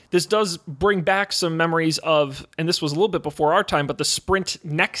 But this does bring back some memories of, and this was a little bit before our time, but the Sprint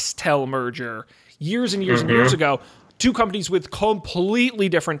Nextel merger years and years and years ago. 2 companies with completely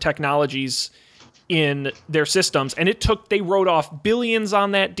different technologies in their systems, and they wrote off billions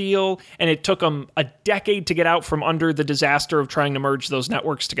on that deal, and it took them a decade to get out from under the disaster of trying to merge those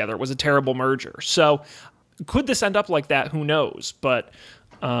networks together. It was a terrible merger. So could this end up like that? Who knows? But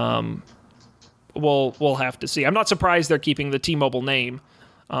we'll have to see. I'm not surprised they're keeping the T-Mobile name.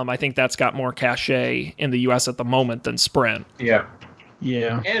 I think that's got more cachet in the U.S. at the moment than Sprint. Yeah.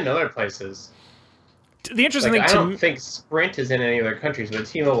 And in other places. The interesting thing I don't think Sprint is in any other countries, but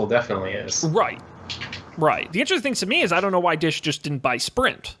T-Mobile definitely is. Right. The interesting thing to me is I don't know why Dish just didn't buy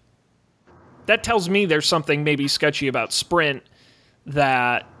Sprint. That tells me there's something maybe sketchy about Sprint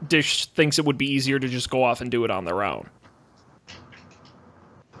that Dish thinks it would be easier to just go off and do it on their own.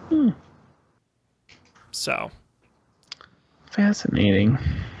 So. Fascinating.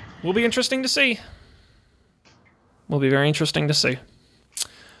 Will be interesting to see. Will be very interesting to see.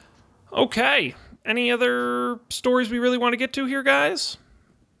 Okay. Any other stories we really want to get to here, guys?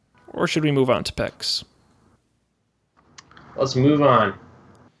 Or should we move on to picks? Let's move on.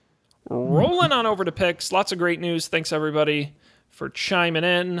 Rolling on over to picks. Lots of great news. Thanks, everybody, for chiming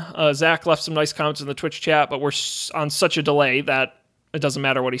in. Zach left some nice comments in the Twitch chat, but we're on such a delay that it doesn't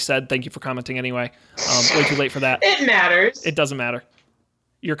matter what he said. Thank you for commenting anyway. Way too late for that. It matters. It doesn't matter.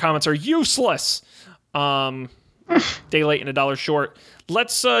 Your comments are useless. Day late and $1 short.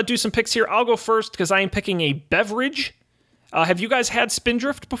 Let's do some picks here. I'll go first because I am picking a beverage. Have you guys had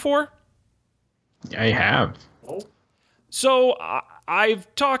Spindrift before? I have. So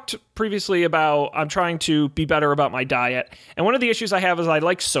I've talked previously about I'm trying to be better about my diet, and one of the issues I have is I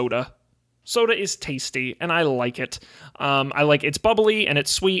like soda. Soda is tasty, and I like it. I like it's bubbly, and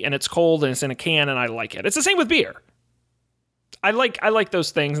it's sweet, and it's cold, and it's in a can, and I like it. It's the same with beer. I like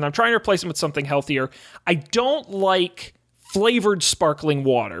those things, and I'm trying to replace them with something healthier. I don't like flavored sparkling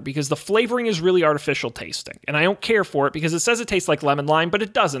water because the flavoring is really artificial tasting, and I don't care for it because it says it tastes like lemon lime, but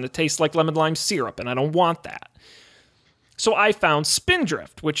it doesn't. It tastes like lemon lime syrup, and I don't want that. So I found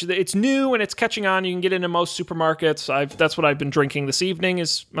Spindrift, which it's new and it's catching on. You can get it in most supermarkets. That's what I've been drinking this evening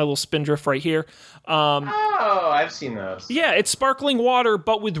is my little Spindrift right here. I've seen those. Yeah, it's sparkling water,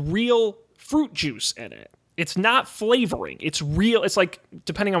 but with real fruit juice in it. It's not flavoring. It's real. It's like,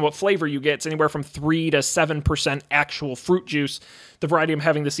 depending on what flavor you get, it's anywhere from 3 to 7% actual fruit juice. The variety I'm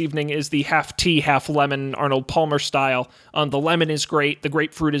having this evening is the half tea, half lemon Arnold Palmer style. The lemon is great. The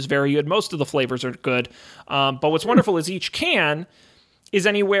grapefruit is very good. Most of the flavors are good. But what's wonderful is each can is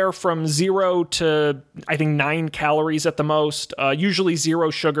anywhere from 0 to, I think, 9 calories at the most. Usually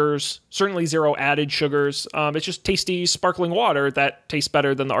 0 sugars, certainly 0 added sugars. It's just tasty, sparkling water that tastes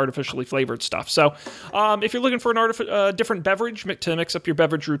better than the artificially flavored stuff. So if you're looking for an different beverage to mix up your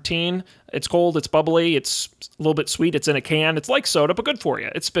beverage routine, it's cold, it's bubbly, it's a little bit sweet, it's in a can. It's like soda, but good for you.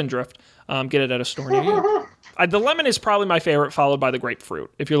 It's Spindrift. Get it at a store near you. The lemon is probably my favorite, followed by the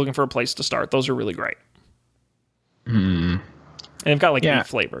grapefruit. If you're looking for a place to start, those are really great. And I've got 8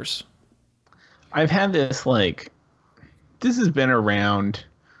 flavors. I've had this this has been around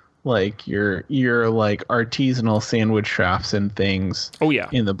your artisanal sandwich shops and things. Oh yeah.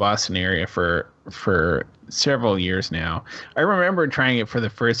 In the Boston area for several years now. I remember trying it for the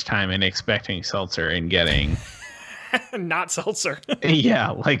first time and expecting seltzer and getting not seltzer.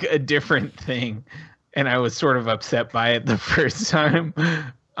 Yeah, a different thing. And I was sort of upset by it the first time.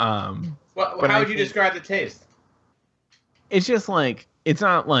 How would you describe the taste? It's just it's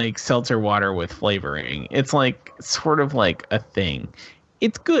not like seltzer water with flavoring. It's sort of a thing.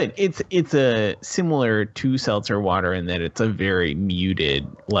 It's good. It's a similar to seltzer water in that it's a very muted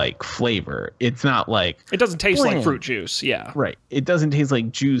flavor. It's not it doesn't taste bland. Like fruit juice. Yeah. Right. It doesn't taste like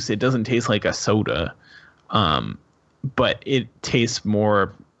juice. It doesn't taste like a soda. But it tastes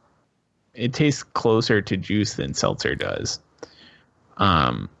more. It tastes closer to juice than seltzer does.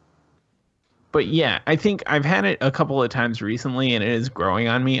 But yeah, I think I've had it a couple of times recently, and it is growing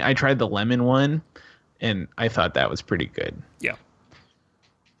on me. I tried the lemon one, and I thought that was pretty good. Yeah.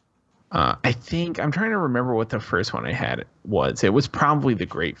 I think I'm trying to remember what the first one I had was. It was probably the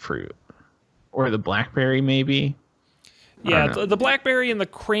grapefruit or the blackberry, maybe. Yeah, the blackberry and the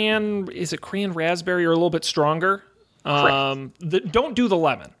cran. Is it cran raspberry or a little bit stronger? Don't do the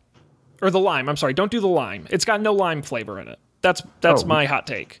lemon or the lime. I'm sorry, don't do the lime. It's got no lime flavor in it. That's my hot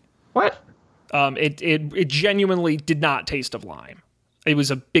take. What? It genuinely did not taste of lime. It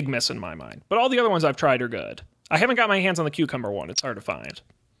was a big miss in my mind. But all the other ones I've tried are good. I haven't got my hands on the cucumber one. It's hard to find.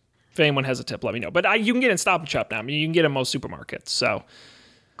 If anyone has a tip, let me know. But you can get it in Stop and Shop now. I mean, you can get it in most supermarkets. So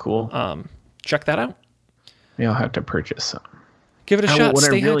cool. Check that out. Yeah, I'll have to purchase some. Give it a shot. What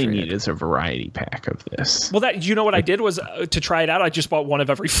Stay I really hydrated. need is a variety pack of this. Well, you know what I did was to try it out. I just bought one of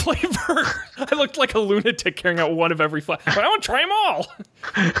every flavor. I looked like a lunatic carrying out one of every flavor. But I want to try them all.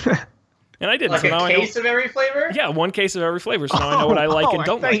 And I did. Like a case of every flavor? Yeah, one case of every flavor. So now I know what I like and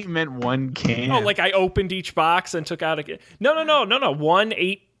don't I like. You meant one can. Oh, I opened each box and took out a. No.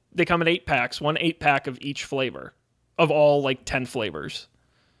 They come in 8 packs. 1 8-pack of each flavor, of all 10 flavors.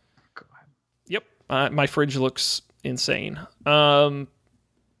 God. Yep. My fridge looks insane. Okay,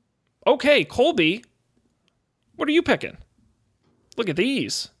 Colby, what are you picking? Look at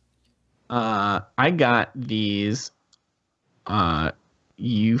these. I got these.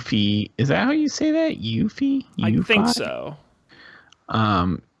 Eufy. Is that how you say that? Eufy? I think so.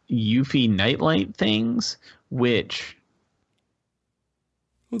 Eufy nightlight things, which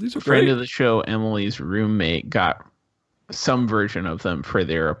these are friend great. of the show, Emily's roommate, got some version of them for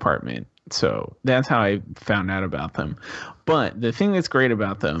their apartment. So that's how I found out about them. But the thing that's great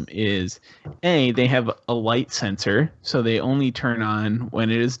about them is, A, they have a light sensor, so they only turn on when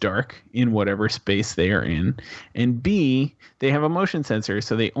it is dark in whatever space they are in. And B, they have a motion sensor,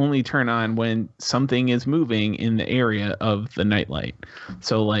 so they only turn on when something is moving in the area of the nightlight.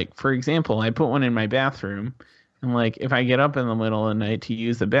 So, for example, I put one in my bathroom, and, if I get up in the middle of the night to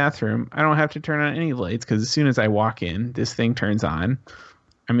use the bathroom, I don't have to turn on any lights, because as soon as I walk in, this thing turns on.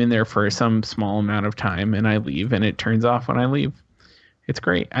 I'm in there for some small amount of time, and I leave, and it turns off when I leave. It's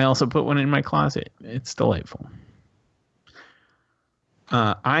great. I also put one in my closet. It's delightful.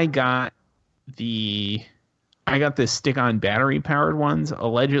 I got the stick-on battery-powered ones.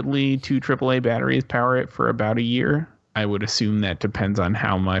 Allegedly, 2 AAA batteries power it for about a year. I would assume that depends on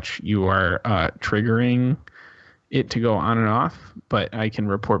how much you are triggering it to go on and off. But I can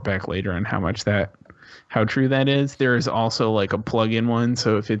report back later on how true that is. There is also like a plug-in one.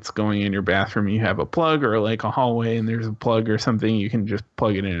 So if it's going in your bathroom, you have a plug, or like a hallway and there's a plug or something, you can just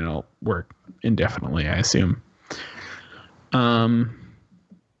plug it in and it'll work indefinitely, I assume.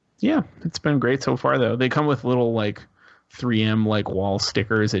 Yeah, it's been great so far though. They come with little like 3M like wall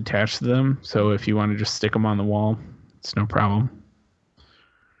stickers attached to them. So if you want to just stick them on the wall, it's no problem.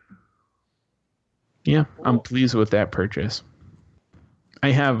 Yeah, cool. I'm pleased with that purchase. I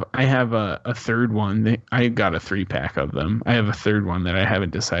have a third one. I got a 3-pack of them. I have a third one that I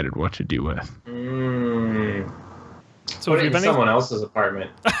haven't decided what to do with. So put it in someone else's apartment.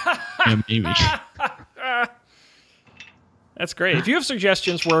 Yeah, maybe. That's great. If you have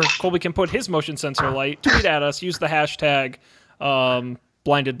suggestions where Colby can put his motion sensor light, tweet at us. Use the hashtag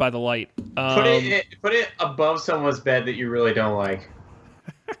blinded by the light. Put it above someone's bed that you really don't like.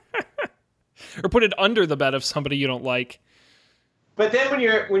 Or put it under the bed of somebody you don't like. But then when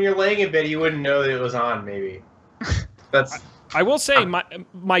you're laying in bed, you wouldn't know that it was on. Maybe that's. I will say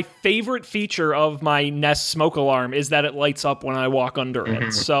my favorite feature of my Nest smoke alarm is that it lights up when I walk under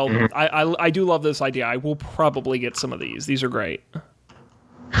it. So I do love this idea. I will probably get some of these. These are great.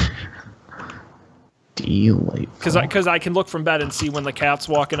 Delightful. Because I can look from bed and see when the cat's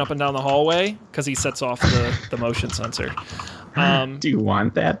walking up and down the hallway because he sets off the motion sensor. Do you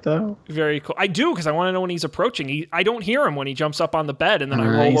want that though? Very cool. I do, because I want to know when he's approaching. I don't hear him when he jumps up on the bed and then I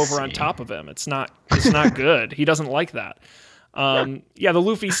roll over on top of him. It's not good. He doesn't like that. Yeah, the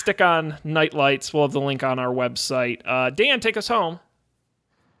Luffy stick-on night lights. We'll have the link on our website. Dan, take us home.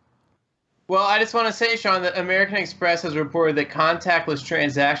 Well, I just want to say, Sean, that American Express has reported that contactless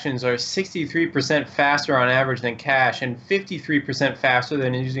transactions are 63% faster on average than cash and 53% faster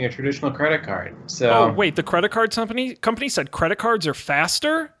than using a traditional credit card. So, oh, wait, the credit card company said credit cards are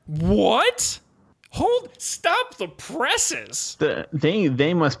faster? What? Stop the presses.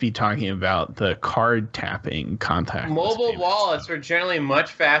 They must be talking about the card tapping contactless mobile payments. Wallets are generally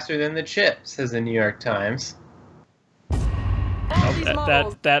much faster than the chip, says the New York Times.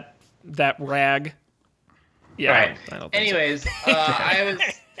 That rag. Yeah. Right. I don't think Anyways, so.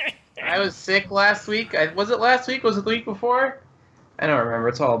 I was sick last week. Was it last week? Was it the week before? I don't remember.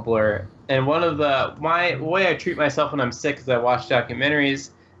 It's all a blur. And my way I treat myself when I'm sick is I watch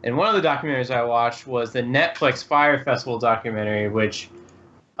documentaries. And one of the documentaries I watched was the Netflix Fire Festival documentary, which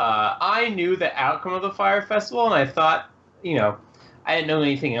I knew the outcome of the Fire Festival, and I thought, I didn't know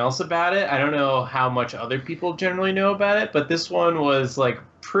anything else about it. I don't know how much other people generally know about it, but this one was like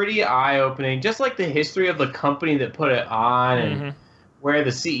pretty eye-opening, just like the history of the company that put it on and where the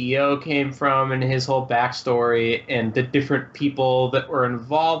CEO came from and his whole backstory and the different people that were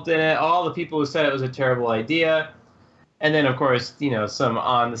involved in it, all the people who said it was a terrible idea. And then, of course, some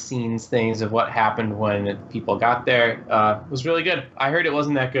on-the-scenes things of what happened when people got there. It was really good. I heard it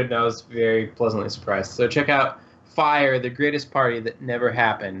wasn't that good, and I was very pleasantly surprised. So check out Fire, the Greatest Party That Never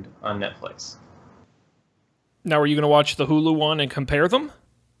Happened on Netflix. Now, are you going to watch the Hulu one and compare them?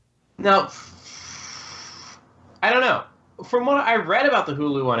 No. I don't know. From what I read about the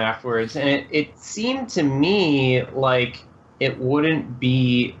Hulu one afterwards, and it seemed to me like it wouldn't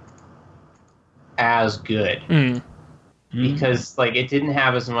be as good. Because it didn't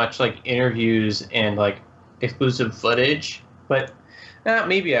have as much interviews and exclusive footage. But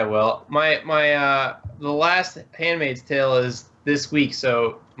maybe I will. The last Handmaid's Tale is this week,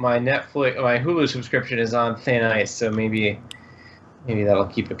 so my Hulu subscription is on thin ice. So maybe that'll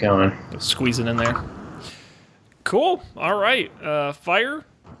keep it going. Squeeze it in there. Cool. All right. Fire.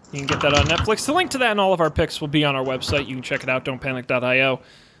 You can get that on Netflix. The link to that and all of our picks will be on our website. You can check it out. Don'tPanic.io.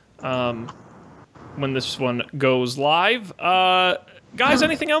 When this one goes live. Guys,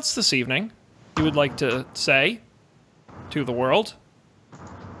 anything else this evening you would like to say to the world?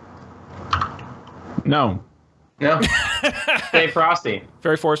 No. Stay frosty.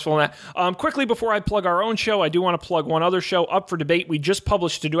 Very forceful in that. Quickly, before I plug our own show, I do want to plug one other show, Up for Debate. We just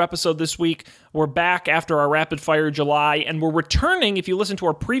published a new episode this week. We're back after our Rapid Fire July, and we're returning. If you listen to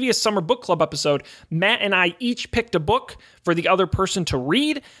our previous Summer Book Club episode, Matt and I each picked a book for the other person to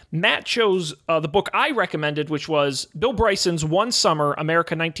read. Matt chose the book I recommended, which was Bill Bryson's One Summer,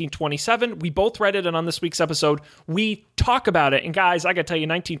 America 1927. We both read it, and on this week's episode, we talk about it. And guys, I got to tell you,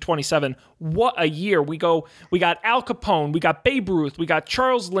 1927, what a year. We got Al Capone, we got Babe Ruth, we got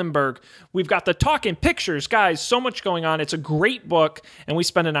Charles Lindbergh, we've got the Talking Pictures. Guys, so much going on. It's a great book, and we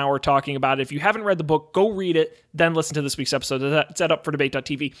spent an hour talking about it. If you haven't read the book, go read it, then listen to this week's episode. It's at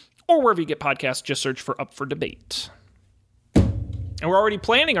upfordebate.tv, or wherever you get podcasts, just search for Up for Debate. And we're already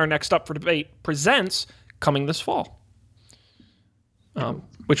planning our next Up for Debate Presents coming this fall.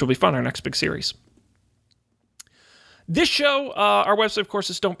 which will be fun, our next big series. This show, our website, of course,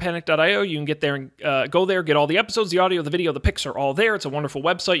 is don'tpanic.io. You can get there and go there, get all the episodes, the audio, the video, the pics are all there. It's a wonderful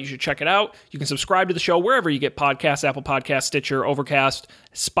website. You should check it out. You can subscribe to the show wherever you get podcasts, Apple Podcasts, Stitcher, Overcast,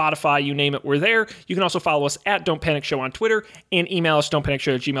 Spotify, you name it, we're there. You can also follow us at Don't Panic Show on Twitter and email us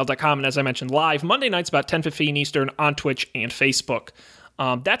don'tpanicshow@gmail.com. And as I mentioned, live Monday nights about 10:15 Eastern on Twitch and Facebook.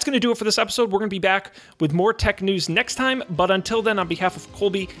 That's going to do it for this episode. We're going to be back with more tech news next time. But until then, on behalf of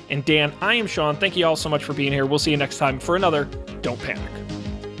Colby and Dan, I am Sean. Thank you all so much for being here. We'll see you next time for another Don't Panic.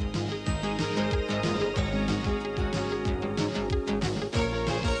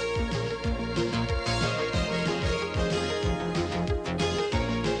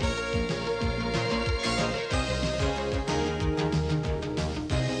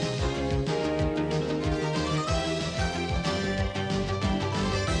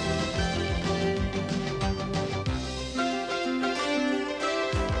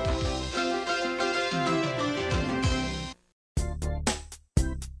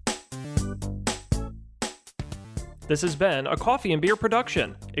 This has been a Coffee and Beer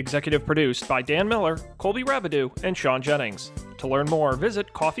production, executive produced by Dan Miller, Colby Rabideau, and Sean Jennings. To learn more,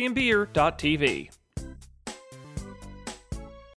 visit coffeeandbeer.tv.